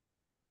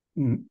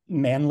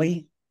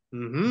 Manly.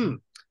 Mm-hmm.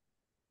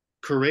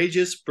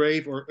 Courageous,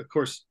 brave, or of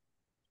course,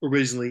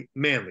 originally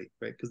manly,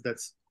 right? Because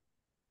that's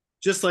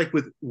just like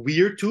with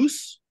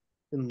virtus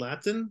in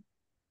Latin.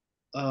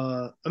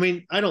 I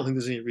mean, I don't think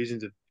there's any reason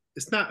to.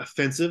 It's not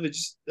offensive. It's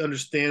just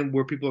understand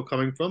where people are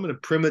coming from. And in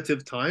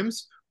primitive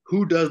times,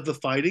 who does the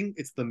fighting?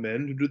 It's the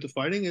men who do the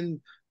fighting.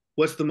 And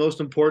what's the most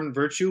important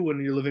virtue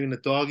when you're living in a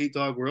dog eat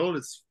dog world?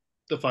 It's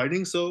the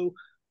fighting. So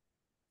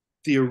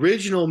the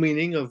original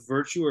meaning of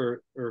virtue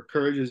or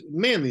courage is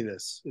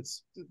manliness.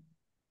 It's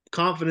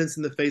confidence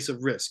in the face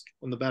of risk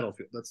on the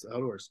battlefield. That's how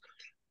it works.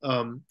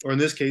 Or in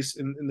this case,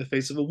 in the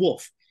face of a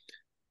wolf.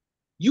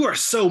 You are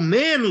so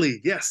manly.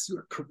 Yes, you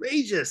are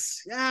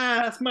courageous.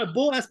 Yeah, that's my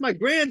boy. That's my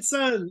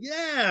grandson.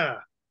 Yeah.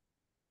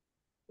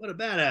 What a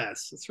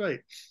badass. That's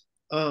right.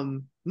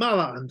 Mala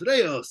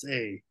Andreos,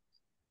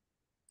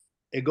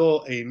 ego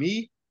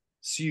emi,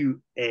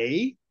 su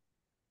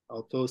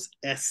autos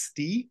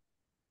esti,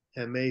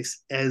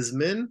 hemes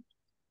esmen,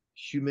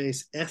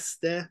 humes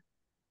este,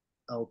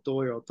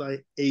 altoi altai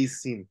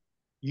esin.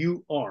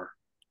 You are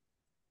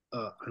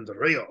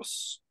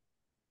Andreos.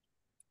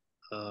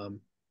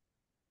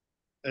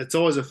 It's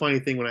always a funny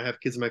thing when I have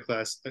kids in my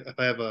class. If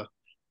I have a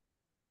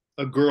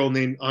girl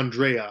named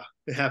Andrea,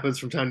 it happens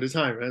from time to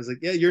time. Right? I was like,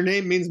 yeah, your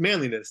name means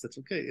manliness. That's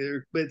okay.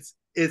 But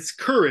it's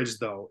courage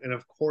though, and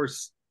of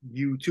course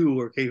you too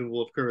are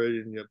capable of courage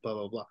and blah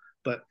blah blah.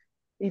 But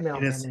Email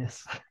in its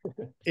manliness.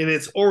 in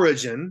its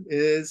origin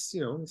is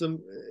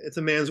it's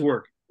a man's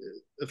work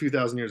a few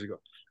thousand years ago.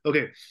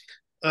 Okay,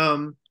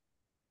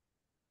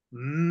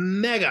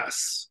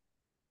 megas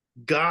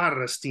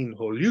garastin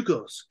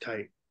holukos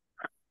kai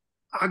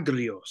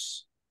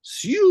agrios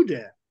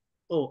siude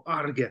o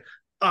arge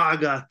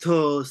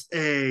agatos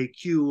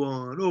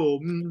aq1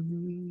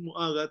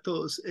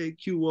 agatos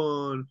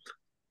aq1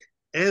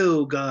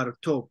 eugar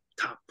top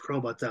ta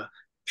probata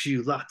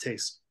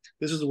pulates.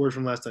 This is the word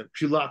from last time.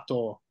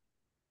 Pulato.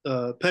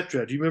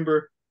 Petra, do you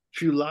remember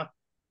pulato?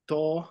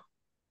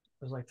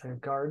 It was like the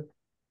guard.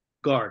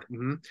 Guard.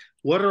 Mm-hmm.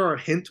 What are our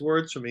hint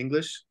words from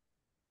English?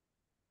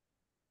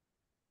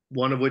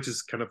 One of which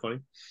is kind of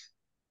funny.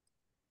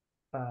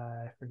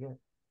 I forget.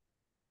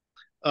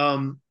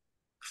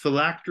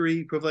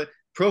 Phylactery,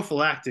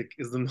 prophylactic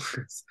is the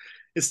most,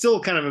 it's still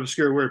kind of an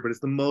obscure word, but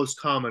it's the most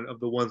common of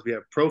the ones we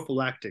have.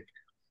 Prophylactic.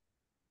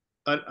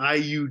 An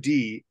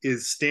IUD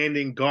is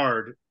standing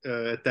guard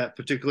at that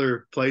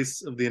particular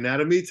place of the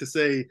anatomy to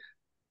say,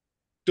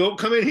 don't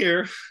come in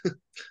here.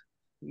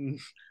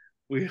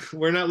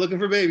 We're not looking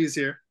for babies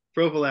here.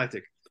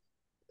 Prophylactic.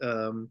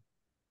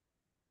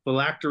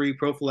 Phylactery,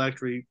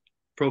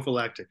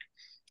 prophylactic.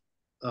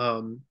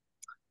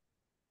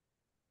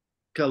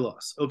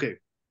 Kalos. Okay.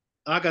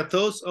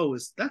 Agathos. Oh,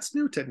 that's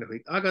new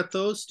technically.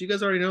 Agathos. Do you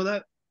guys already know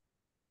that?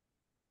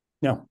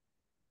 No.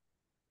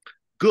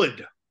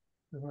 Good.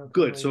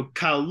 Good. So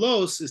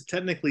kalos is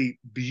technically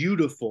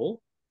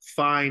beautiful,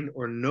 fine,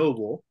 or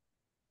noble.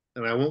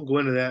 And I won't go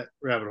into that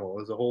rabbit hole.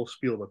 There's a whole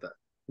spiel about that.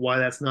 Why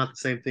that's not the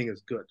same thing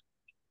as good.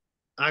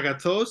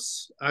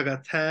 Agathos,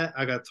 agate,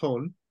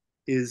 agaton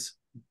is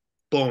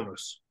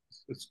bonus.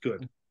 It's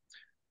good.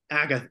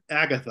 Agatha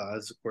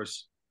is, of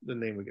course, the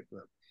name we get from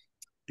them.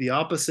 The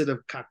opposite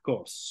of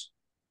kakos,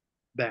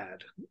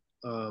 bad.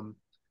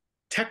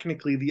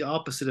 Technically, the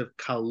opposite of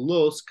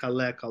kalos,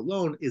 kale,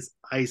 kalon, is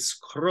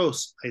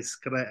aiskros,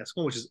 aiskre,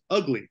 eskon, which is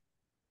ugly,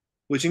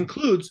 which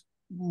includes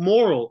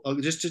moral,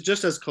 just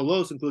as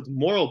kalos includes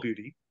moral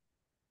beauty,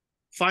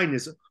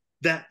 fineness.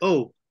 That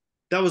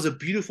was a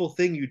beautiful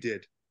thing you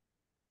did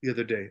the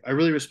other day. I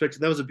really respect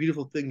it. That was a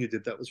beautiful thing you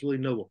did. That was really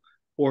noble.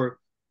 Or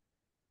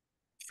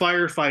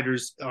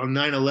firefighters on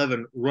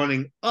 9/11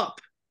 running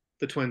up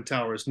the Twin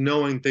Towers,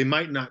 knowing they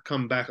might not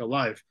come back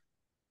alive.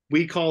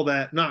 We call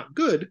that not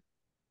good.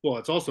 Well,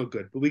 it's also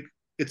good, but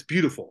it's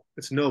beautiful.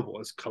 It's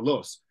noble. It's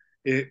kalos.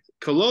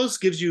 Kalos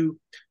gives you,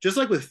 just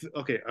like with,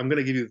 okay, I'm going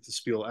to give you the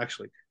spiel,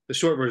 actually, the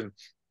short version.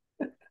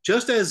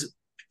 Just as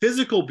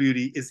physical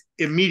beauty is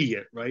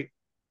immediate, right?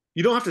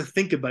 You don't have to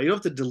think about it. You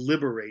don't have to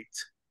deliberate.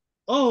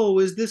 Oh,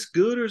 is this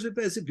good or is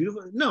it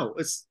beautiful? No,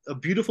 it's a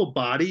beautiful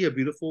body, a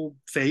beautiful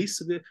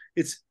face.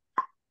 It's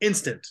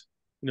instant.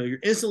 You're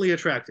instantly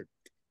attracted.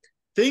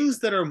 Things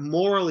that are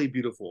morally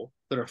beautiful,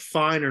 that are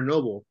fine or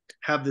noble,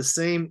 have the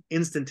same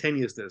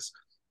instantaneousness.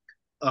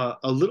 A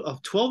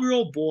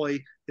 12-year-old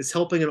boy is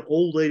helping an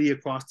old lady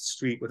across the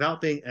street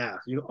without being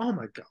asked. Oh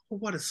my God,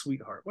 what a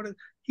sweetheart!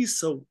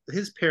 His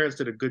parents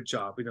did a good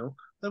job.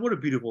 What a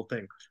beautiful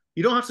thing.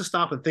 You don't have to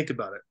stop and think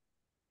about it.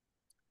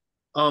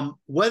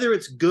 Whether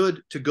it's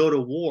good to go to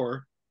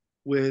war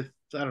with,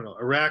 I don't know,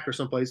 Iraq or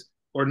someplace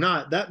or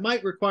not, that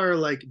might require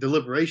like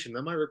deliberation.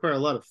 That might require a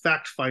lot of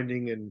fact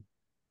finding and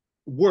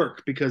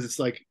work because it's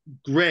like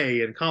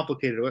gray and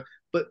complicated.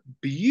 But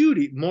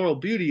beauty, moral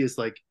beauty, is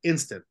like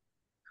instant.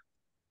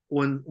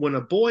 When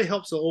a boy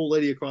helps an old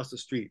lady across the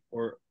street,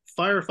 or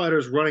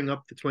firefighters running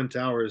up the Twin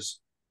Towers,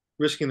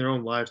 risking their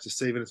own lives to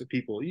save innocent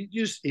people, you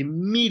just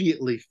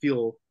immediately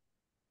feel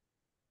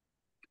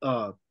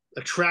uh,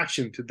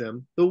 attraction to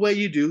them the way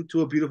you do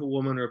to a beautiful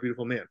woman or a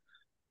beautiful man.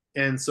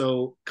 And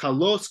so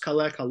kalos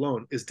kale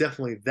kalon is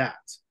definitely that.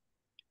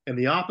 And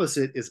the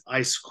opposite is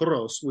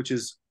aiskros, which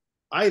is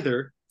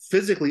either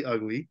physically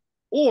ugly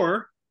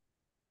or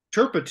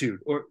turpitude,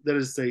 or that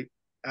is to say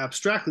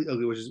abstractly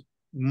ugly, which is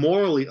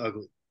morally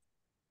ugly,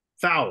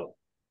 foul,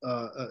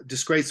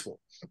 disgraceful.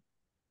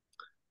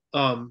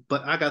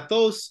 But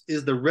agathos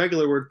is the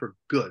regular word for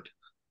good.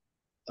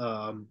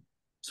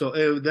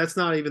 So that's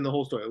not even the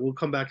whole story. We'll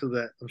come back to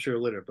that, I'm sure,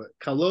 later. But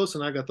kalos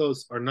and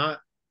agathos are not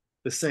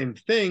the same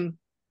thing.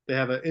 They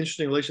have an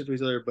interesting relationship to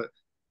each other, but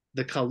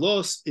the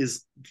kalos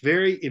is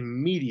very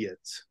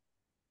immediate.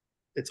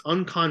 It's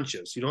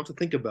unconscious. You don't have to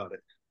think about it.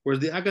 Whereas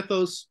the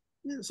agathos,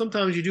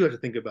 sometimes you do have to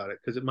think about it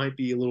because it might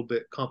be a little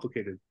bit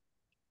complicated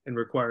and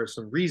requires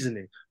some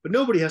reasoning. But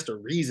nobody has to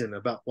reason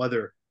about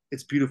whether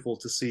it's beautiful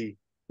to see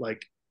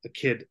like a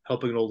kid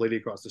helping an old lady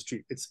across the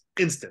street. It's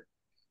instant.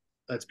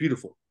 That's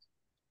beautiful.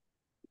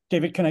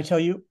 David, can I tell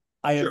you,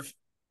 Sure.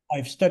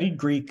 I've studied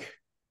Greek.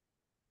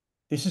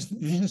 This is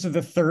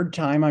the third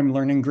time I'm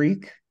learning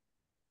Greek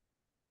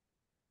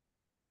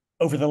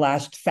over the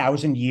last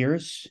 1,000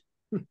 years.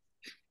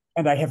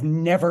 And I have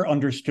never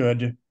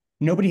understood,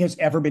 nobody has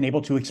ever been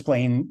able to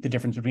explain the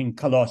difference between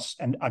kalos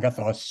and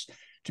agathos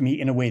to me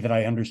in a way that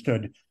I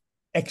understood,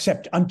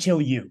 except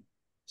until you.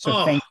 So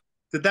Oh, thank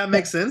did that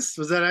make sense?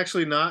 Was that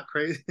actually not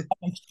crazy?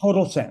 makes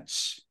total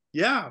sense.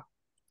 Yeah.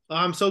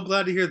 I'm so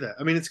glad to hear that.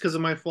 I mean, it's because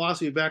of my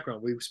philosophy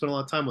background. We've spent a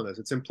lot of time on this.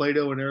 It's in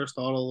Plato and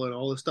Aristotle and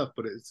all this stuff,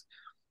 but it's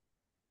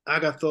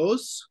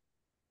agathos.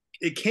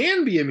 It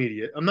can be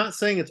immediate. I'm not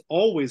saying it's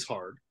always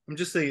hard. I'm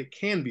just saying it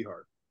can be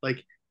hard.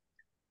 Like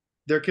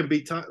there can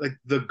be time, like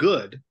the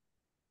good,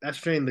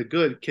 ascertaining the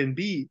good can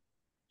be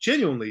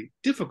genuinely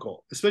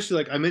difficult, especially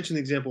like I mentioned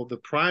the example, the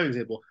prime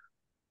example,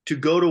 to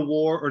go to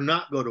war or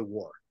not go to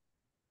war.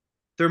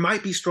 There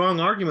might be strong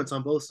arguments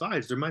on both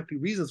sides. There might be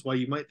reasons why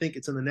you might think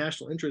it's in the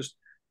national interest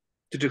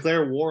to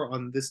declare war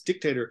on this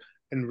dictator,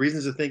 and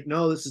reasons to think,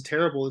 no, this is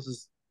terrible. This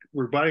is,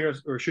 we're biting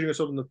us or shooting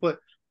ourselves in the foot.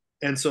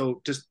 And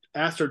so just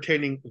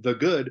ascertaining the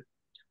good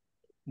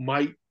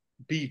might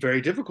be very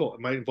difficult.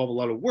 It might involve a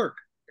lot of work.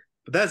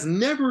 But that's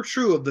never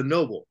true of the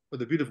noble or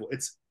the beautiful.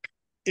 It's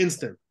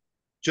instant.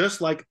 Just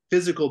like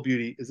physical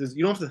beauty is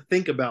you don't have to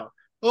think about,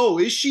 oh,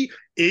 is she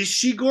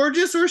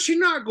gorgeous or is she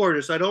not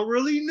gorgeous? I don't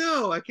really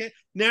know. I can't.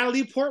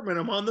 Natalie Portman,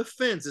 I'm on the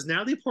fence. Is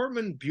Natalie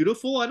Portman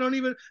beautiful? I don't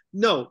even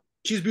know.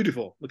 She's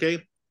beautiful. Okay,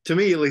 to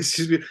me at least,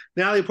 she's beautiful.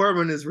 Natalie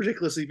Portman is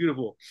ridiculously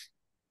beautiful.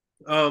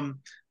 I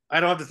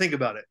don't have to think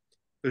about it.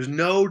 There's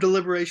no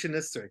deliberation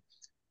necessary.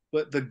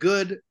 But the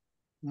good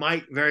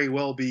might very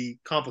well be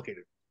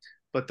complicated.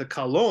 But the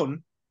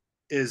kalon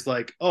is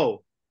like,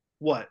 oh,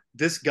 what?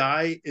 This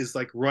guy is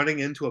like running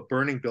into a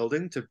burning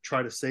building to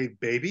try to save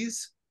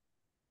babies.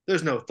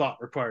 There's no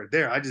thought required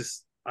there.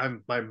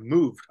 I'm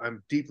moved.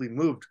 I'm deeply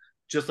moved,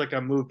 just like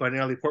I'm moved by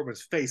Natalie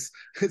Portman's face.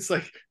 It's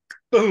like,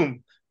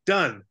 boom,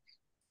 done.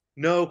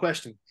 No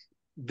question.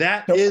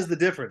 That So is the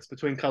difference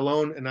between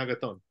kalon and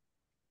agathon.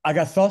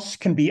 agathos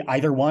can be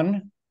either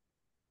one,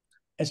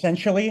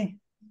 essentially.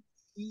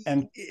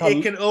 And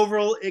It can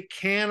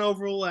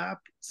overlap.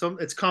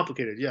 It's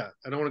complicated. Yeah,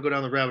 I don't want to go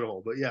down the rabbit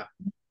hole, but yeah.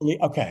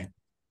 okay.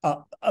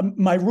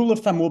 My rule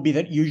of thumb will be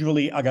that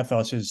usually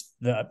agathos is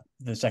the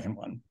second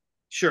one.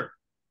 Sure.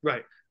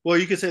 Right. Well,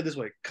 you could say it this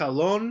way: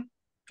 kalon,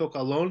 to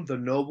kalon, the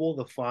noble,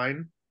 the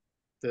fine,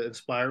 the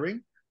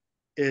inspiring,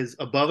 is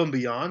above and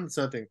beyond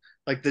something.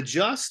 Like the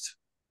just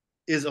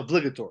is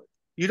obligatory.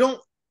 You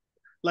don't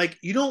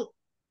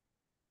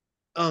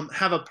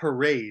have a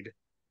parade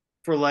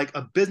for like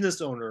a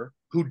business owner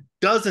who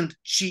doesn't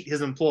cheat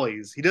his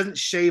employees. He doesn't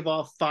shave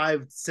off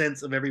 5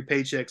 cents of every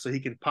paycheck so he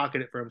can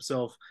pocket it for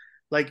himself.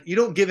 Like you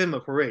don't give him a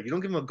parade. You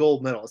don't give him a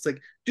gold medal. It's like,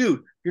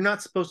 dude, you're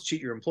not supposed to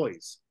cheat your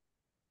employees.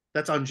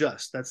 That's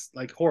unjust. That's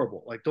like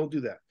horrible. Like don't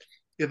do that.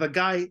 If a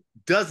guy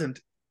doesn't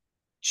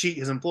cheat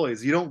his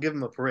employees, you don't give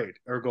him a parade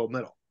or a gold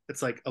medal.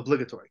 It's like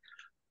obligatory.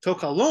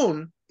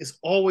 Tokalon is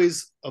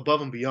always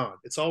above and beyond.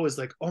 It's always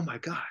like, oh my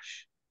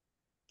gosh,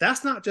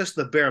 that's not just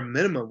the bare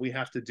minimum we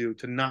have to do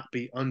to not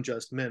be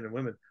unjust men and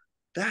women.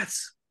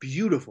 That's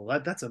beautiful.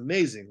 That's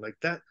amazing. Like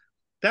that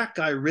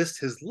guy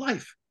risked his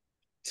life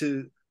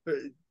to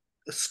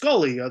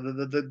Scully,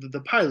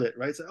 the pilot,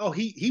 right? So, oh,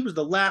 he was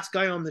the last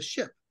guy on the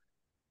ship.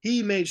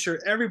 He made sure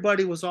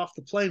everybody was off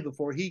the plane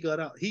before he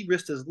got out. He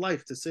risked his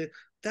life to say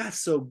that's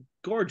so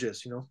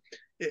gorgeous. You know,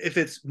 if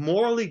it's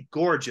morally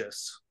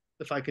gorgeous,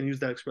 if I can use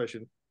that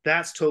expression,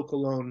 that's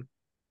Tokalon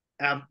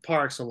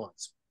par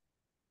excellence.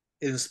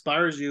 It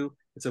inspires you.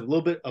 It's a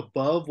little bit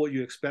above what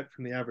you expect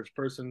from the average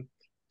person.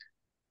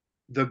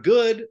 The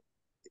good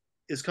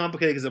is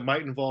complicated because it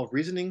might involve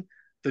reasoning.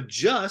 The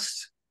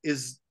just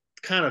is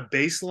kind of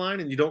baseline,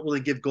 and you don't really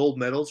give gold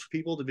medals for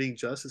people to being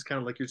just. It's kind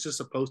of like you're just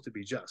supposed to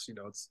be just,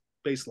 it's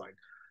baseline.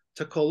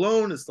 To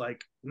Cologne is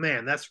like,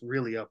 man, that's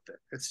really up there.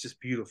 It's just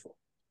beautiful.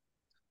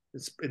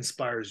 It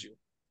inspires you.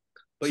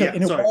 But so yeah,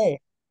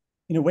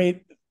 in a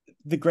way,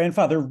 the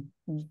grandfather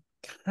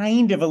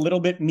kind of a little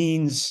bit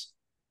means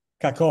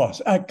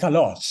kalos.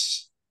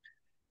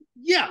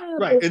 Yeah,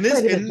 right. In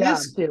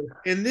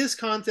this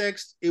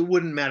context, it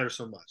wouldn't matter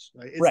so much.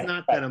 Right? It's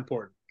not that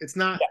important. It's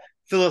not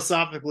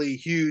philosophically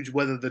huge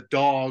whether the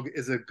dog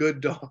is a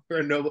good dog or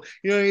a noble.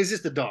 It's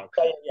just a dog.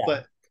 Yeah.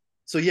 But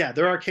so yeah,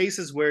 there are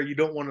cases where you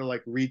don't want to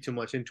like read too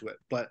much into it.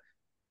 But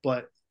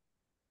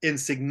in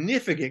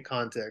significant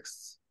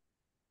contexts,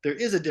 there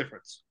is a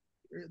difference.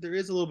 There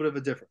is a little bit of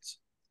a difference.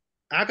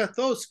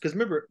 Agathos, because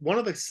remember, one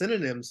of the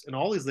synonyms in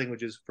all these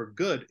languages for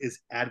good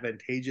is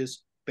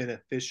advantageous,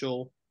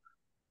 beneficial,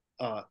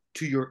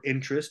 to your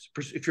interest.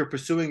 If you're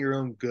pursuing your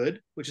own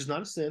good, which is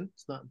not a sin,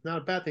 it's not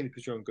a bad thing to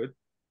pursue your own good,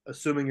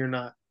 assuming you're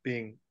not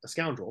being a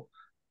scoundrel.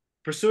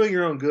 Pursuing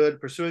your own good,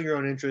 pursuing your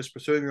own interest,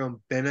 pursuing your own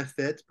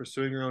benefit,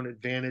 pursuing your own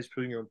advantage,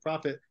 pursuing your own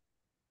profit,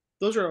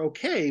 those are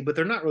okay, but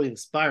they're not really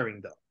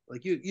inspiring though.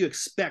 Like you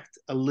expect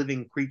a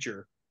living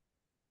creature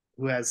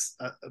who has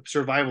a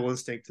survival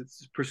instinct to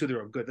pursue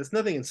their own good. There's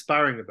nothing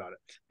inspiring about it.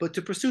 But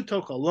to pursue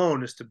to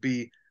Cologne is to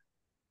be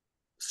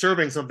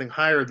serving something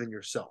higher than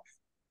yourself,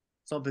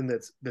 something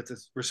that's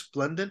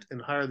resplendent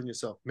and higher than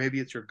yourself. Maybe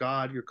it's your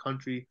God, your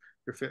country,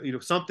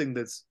 something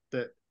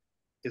that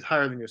is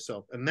higher than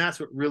yourself, and that's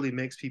what really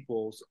makes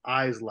people's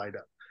eyes light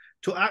up.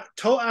 To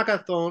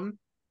agathon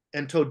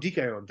and to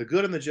dikaion, the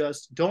good and the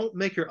just, don't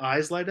make your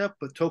eyes light up,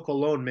 but to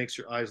kolon makes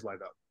your eyes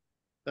light up.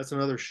 That's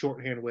another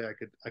shorthand way I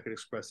could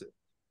express it.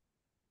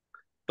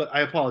 But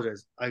I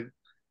apologize.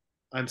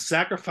 I'm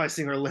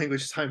sacrificing our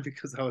language time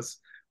because I was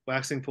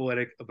waxing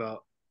poetic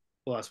about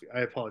philosophy. I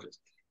apologize.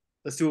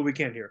 Let's do what we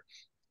can here.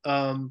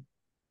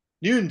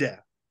 Nunde,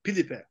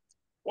 Pilipe,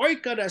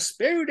 oika da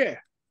speude,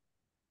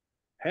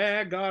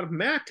 hagar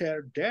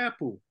mater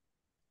dapu,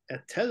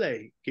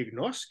 etele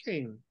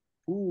gignosken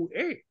pu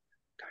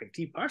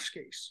taiti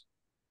paskes.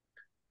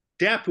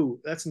 Dapu,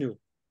 that's new.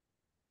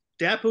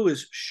 Dapu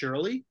is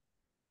surely,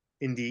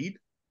 indeed,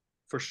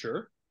 for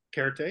sure.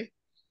 Kerte.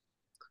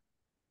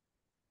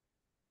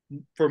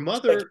 For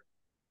mother, like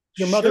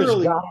your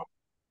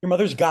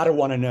mother's gotta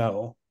want to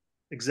know.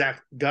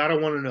 Exactly. Gotta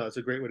want to know. It's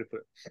a great way to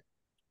put it.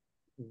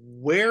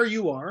 Where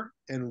you are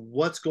and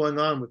what's going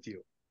on with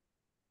you.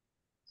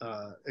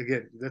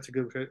 Again, that's a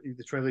good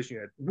the translation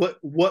you had.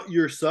 What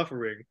you're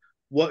suffering,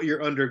 what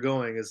you're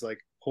undergoing is like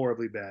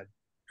horribly bad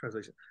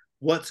translation.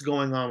 What's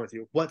going on with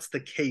you? What's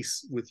the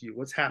case with you?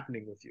 What's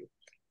happening with you?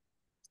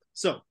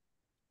 So,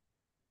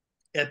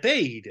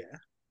 epeide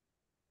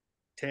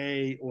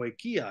te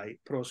oikiai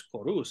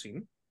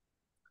proskorusin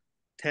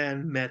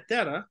ten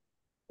metera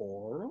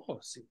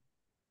orosi.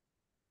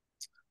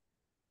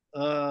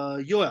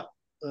 Joel,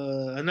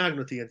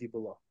 anagnoti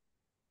antibulo.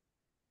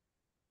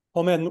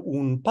 Homen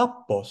un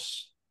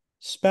pappos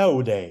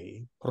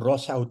speude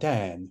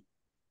prosauten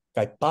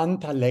kai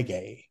panta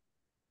lege.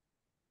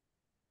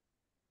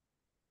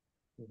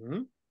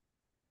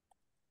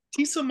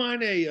 Tisa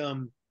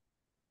mine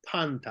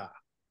panta.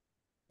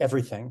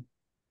 Everything.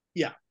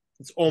 Yeah,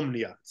 it's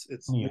omnia.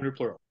 It's neuter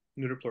plural.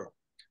 Neuter plural.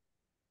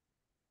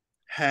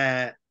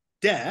 Ha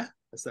de.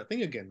 That's that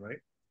thing again, right?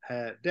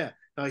 Ha de.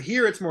 Now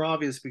here it's more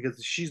obvious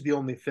because she's the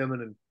only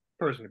feminine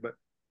person, but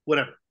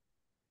whatever.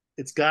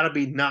 It's got to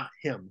be not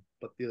him,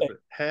 but the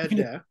other. Ha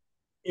de.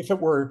 If it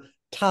were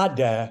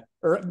tada,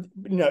 or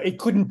no, it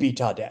couldn't be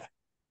tada.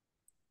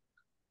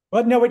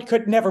 But no, it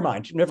could. Never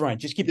mind.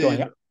 Just keep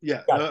going.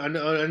 Yeah, I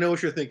know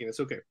what you're thinking. It's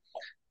okay.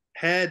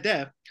 Ha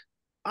de.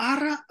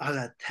 Ara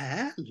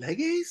alate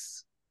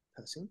leges.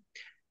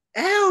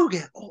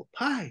 Euge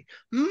opai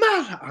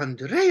mala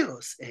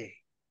Andreos e.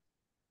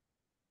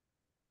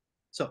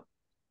 So,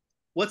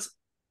 what's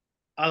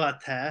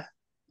alata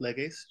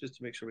leges? Just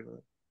to make sure we know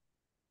that.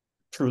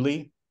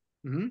 Truly.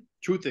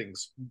 True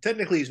things.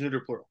 Technically, it's neuter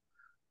plural.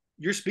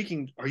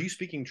 Are you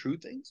speaking true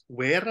things?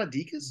 Vera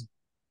dicas?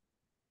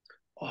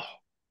 Oh,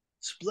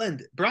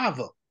 splendid.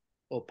 Bravo.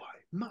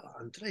 Opai mala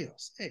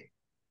Andreos e.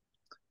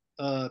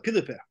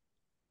 Pilipe.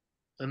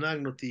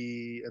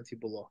 Anagnoti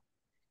antibulo.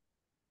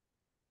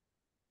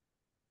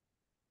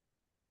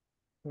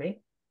 Me?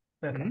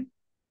 Okay.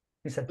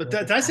 You said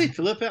did I say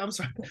Philippa? I'm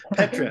sorry.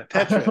 Petra.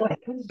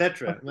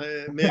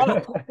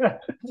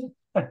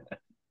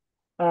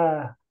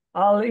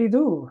 Al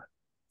idu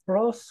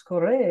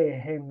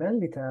proscore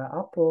hemelita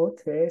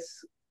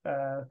apotes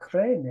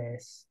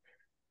crenes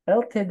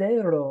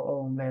eltedero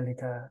o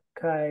melita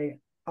kai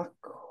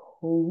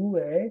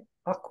acue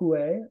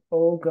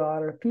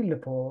ogar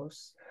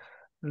Philippos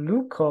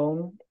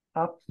lucon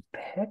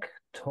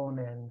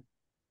apectonen.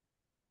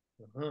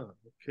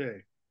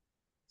 Okay.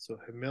 So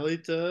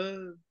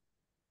Hemelita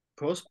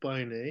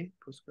prospaine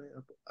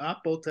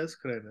apotes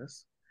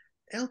crenes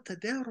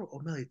eltedero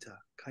omelita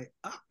kai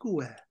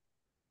acue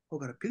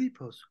ogar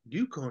Philippos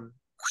lucon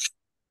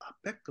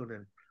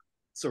apectonen.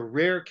 It's a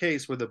rare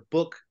case where the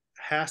book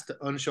past the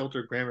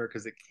unsheltered grammar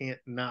because it can't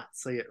not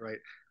say it right.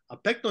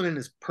 Apektonen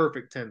is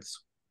perfect tense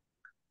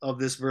of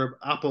this verb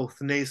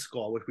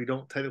apothneskal, which we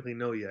don't technically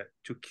know yet,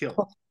 to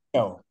kill.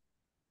 No.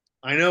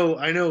 I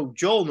know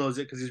Joel knows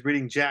it because he's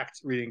reading Jack's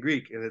reading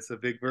Greek, and it's a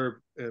big verb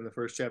in the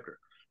first chapter.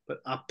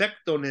 But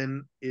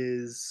apektonen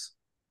is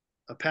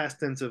a past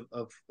tense of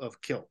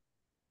kill.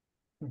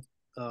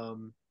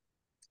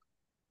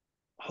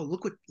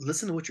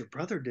 Listen to what your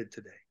brother did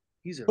today.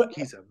 He's a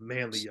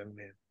manly young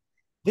man.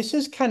 This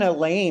is kind of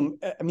lame.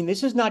 I mean,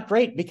 this is not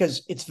great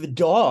because it's the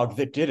dog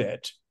that did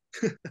it.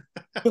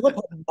 Philip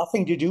had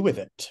nothing to do with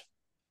it.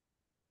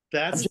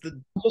 That's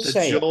the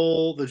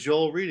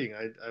Joel reading.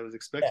 I was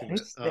expecting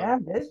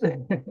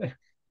that.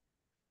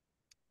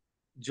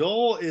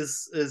 Joel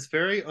is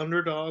very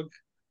underdog,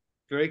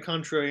 very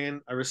contrarian.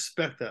 I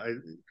respect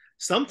that.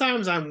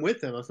 Sometimes I'm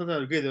with him. Sometimes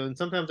I agree with him, and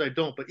sometimes I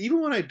don't. But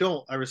even when I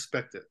don't, I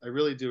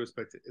really do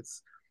respect it.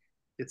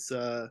 It's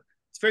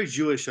very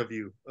Jewish of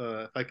you,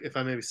 if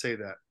I maybe say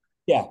that.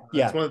 Yeah.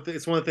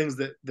 It's one of the things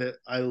that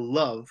I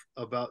love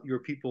about your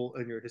people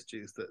and your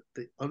history is that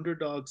the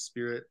underdog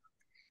spirit.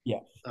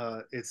 Yeah.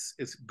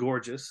 It's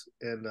gorgeous,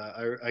 and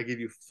I give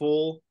you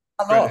full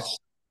credit.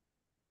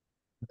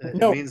 It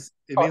means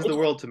the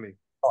world to me.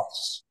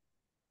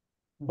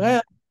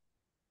 Well,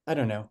 I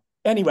don't know.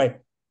 Anyway.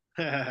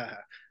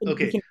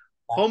 Okay.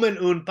 Homen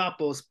un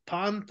papos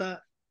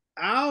panta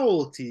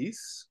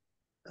altis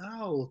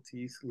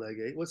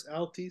lege. What's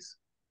altis?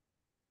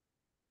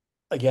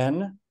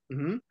 Again?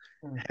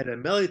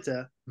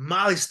 Heremelita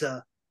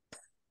malista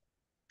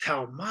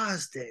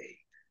taumazde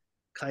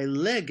kai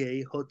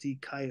lege hoti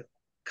kai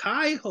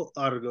ho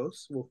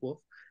argos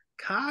wolf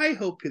kai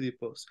ho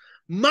pilipos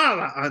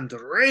mala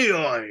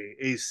andreoi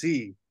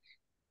ac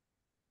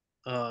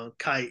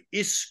kai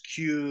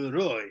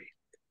iscuroi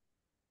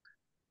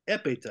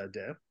epeta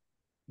de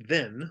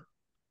then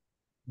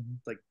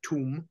like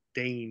tum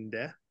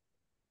deinde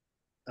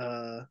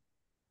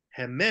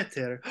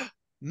hemeter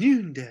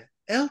nunde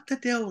elta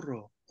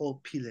deuro o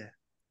pile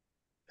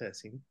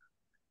passing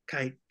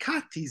kai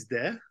katis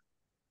de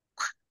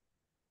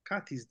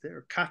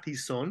or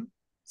katison,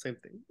 same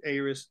thing,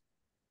 aorist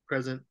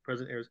present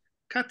aorist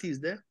katis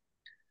de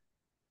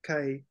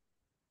kai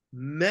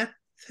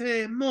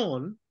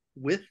metemon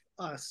with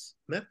us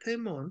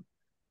metemon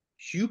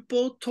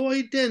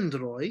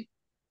hypotoidendroi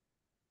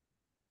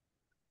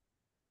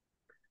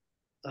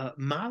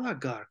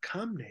malagar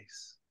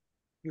kamnes.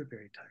 You're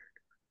very tired.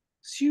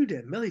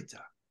 Siude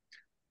melita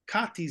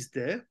katis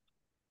de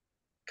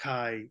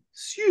kai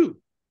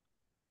siu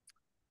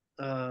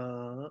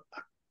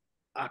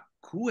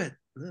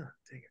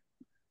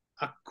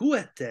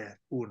acuete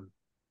un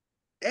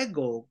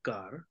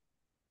egogar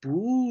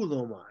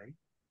bulomai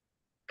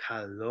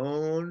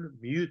kalon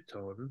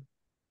muton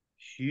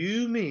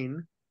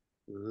humin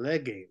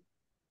legame.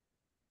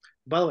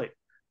 By the way,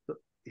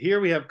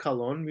 here we have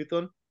kalon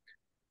muton.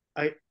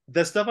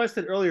 The stuff I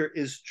said earlier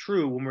is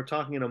true when we're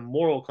talking in a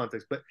moral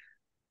context, but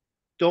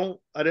I don't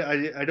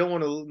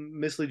want to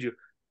mislead you.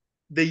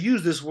 They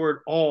use this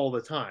word all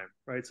the time,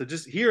 right? So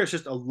just here, it's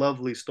just a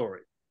lovely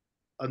story,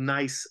 a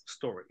nice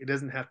story. It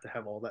doesn't have to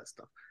have all that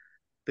stuff.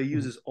 They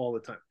use this all the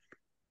time.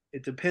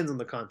 It depends on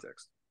the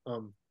context.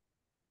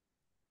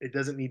 It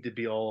doesn't need to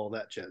be all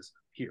that jazz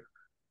here.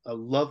 A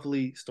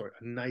lovely story,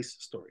 a nice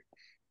story.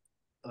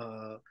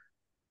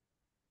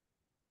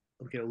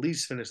 Okay, at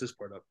least finish this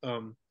part up.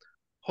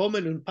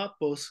 Homen un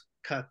papos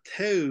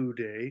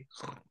kateude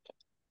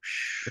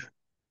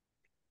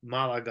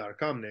malagar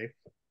kamne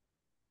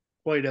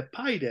hoide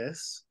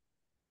paides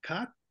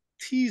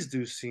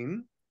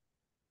katisdusin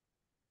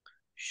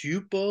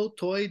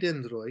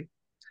hypotoidendroi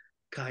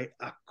kai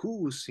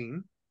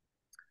akusin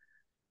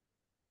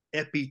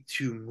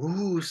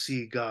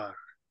epitumusigar.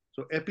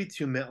 So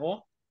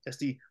epitumeo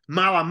esti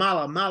mala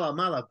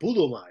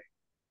bulomai.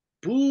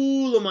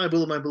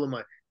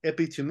 Bulomai.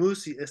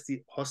 Epitumusi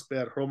esti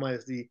hosper Roma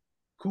esti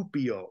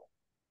cupio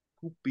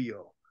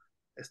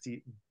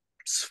esti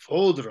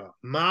sfodra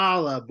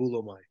mala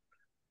bulomai.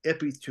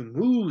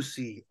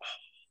 Epitumusi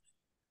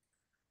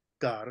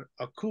gar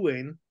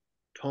acuen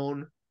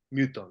ton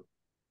muton.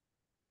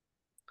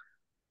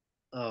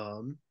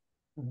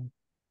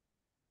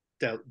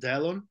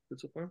 Dalon,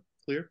 that's so far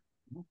clear.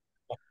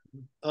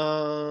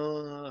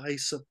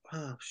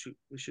 Shoot,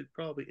 we should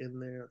probably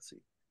end there. Let's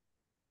see.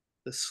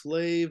 The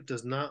slave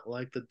does not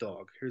like the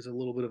dog. Here's a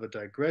little bit of a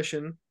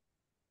digression.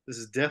 This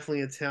is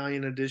definitely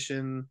Italian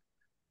edition.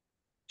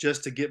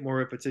 Just to get more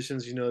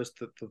repetitions, you notice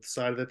that the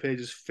side of the page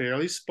is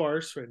fairly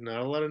sparse, right?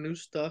 Not a lot of new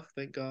stuff,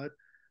 thank God.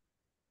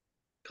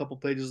 A couple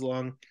pages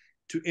long.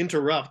 To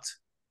interrupt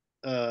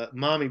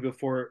mommy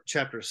before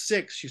chapter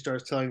 6, she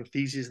starts telling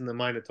Theseus and the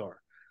Minotaur.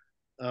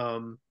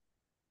 So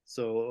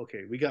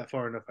okay, we got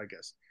far enough, I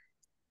guess.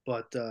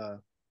 But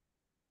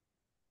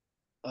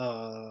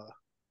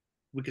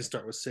we can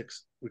start with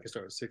 6. We can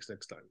start with 6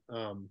 next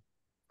time.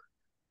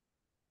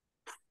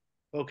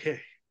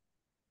 Okay.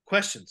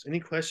 Questions? Any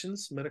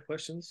questions? Meta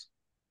questions?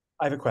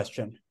 I have a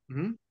question.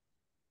 In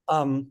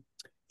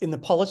the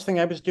Paulus thing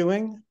I was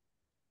doing,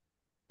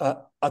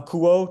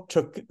 Akuo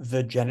took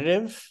the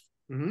genitive.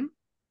 Mm-hmm.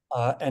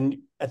 And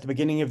at the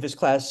beginning of this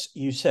class,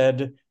 you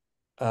said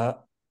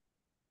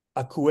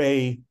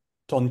akue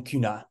ton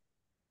kuna.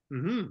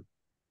 Mm-hmm. Great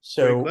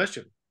So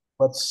question.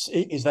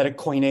 is that a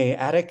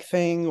Koine-Attic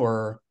thing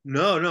or?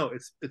 No,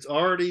 it's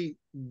already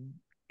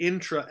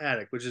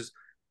intra-attic, which is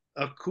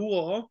a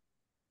kual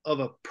of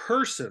a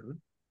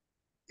person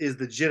is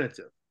the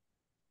genitive.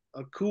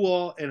 A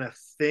kual and a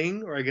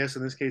thing, or I guess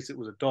in this case it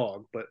was a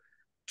dog, but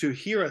to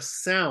hear a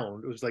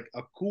sound, it was like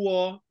a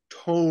kual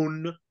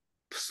tone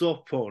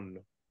psopon.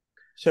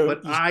 So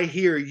But I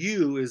hear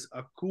you is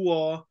a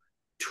kual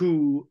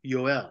to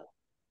yoel.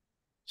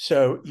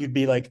 so you'd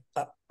be like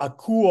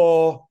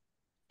akuo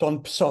ton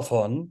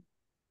psophon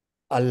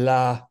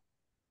alla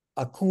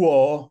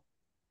akuo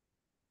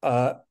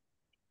uh,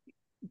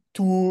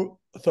 tu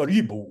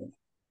thoribu.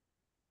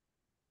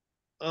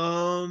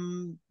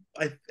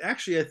 I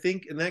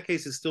think in that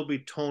case it'd still be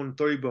tone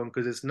thoribone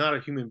because it's not a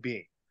human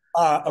being.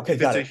 Okay, If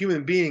it's got a it.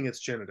 human being, it's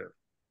genitive.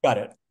 Got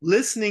it.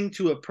 Listening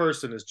to a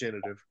person is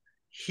genitive.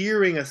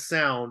 Hearing a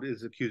sound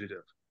is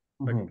accusative.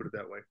 If I can put it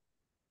that way.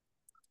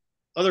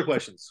 Other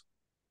questions?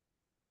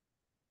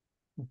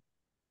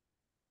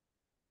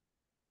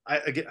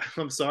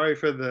 I'm sorry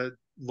for the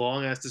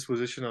long ass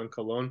disposition on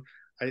cologne.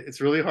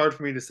 It's really hard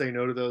for me to say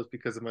no to those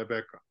because of my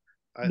background.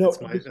 No,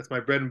 That's my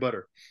bread and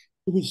butter.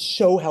 it was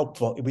so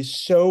helpful. It was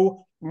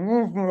so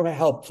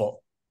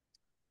helpful.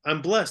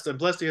 I'm blessed. I'm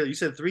blessed to hear that. You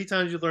said 3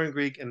 times you learned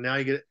Greek and now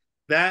you get it.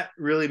 That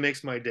really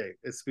makes my day.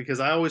 It's because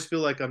I always feel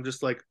like I'm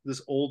just like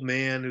this old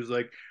man who's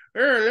like,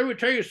 let me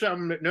tell you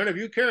something that none of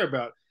you care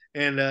about.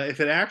 And if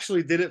it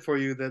actually did it for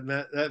you, then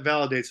that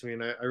validates me,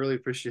 and I really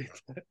appreciate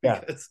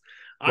that because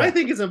I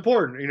think it's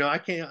important. You know,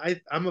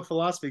 I'm a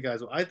philosophy guy,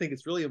 so I think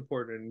it's really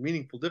important and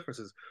meaningful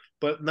differences.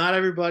 But not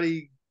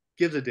everybody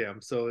gives a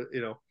damn. So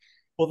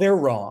well, they're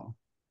wrong.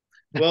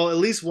 Well, at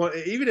least one.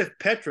 Even if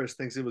Petrus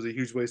thinks it was a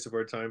huge waste of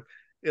our time,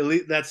 at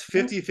least that's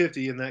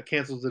 50-50, and that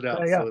cancels it out.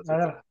 So it's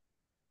okay.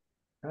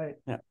 Right.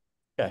 Yeah.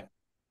 Okay.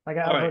 I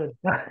got All right.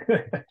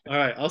 outvoted. All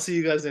right. I'll see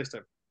you guys next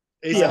time.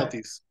 Ace Yeah.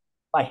 Altis.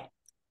 Bye.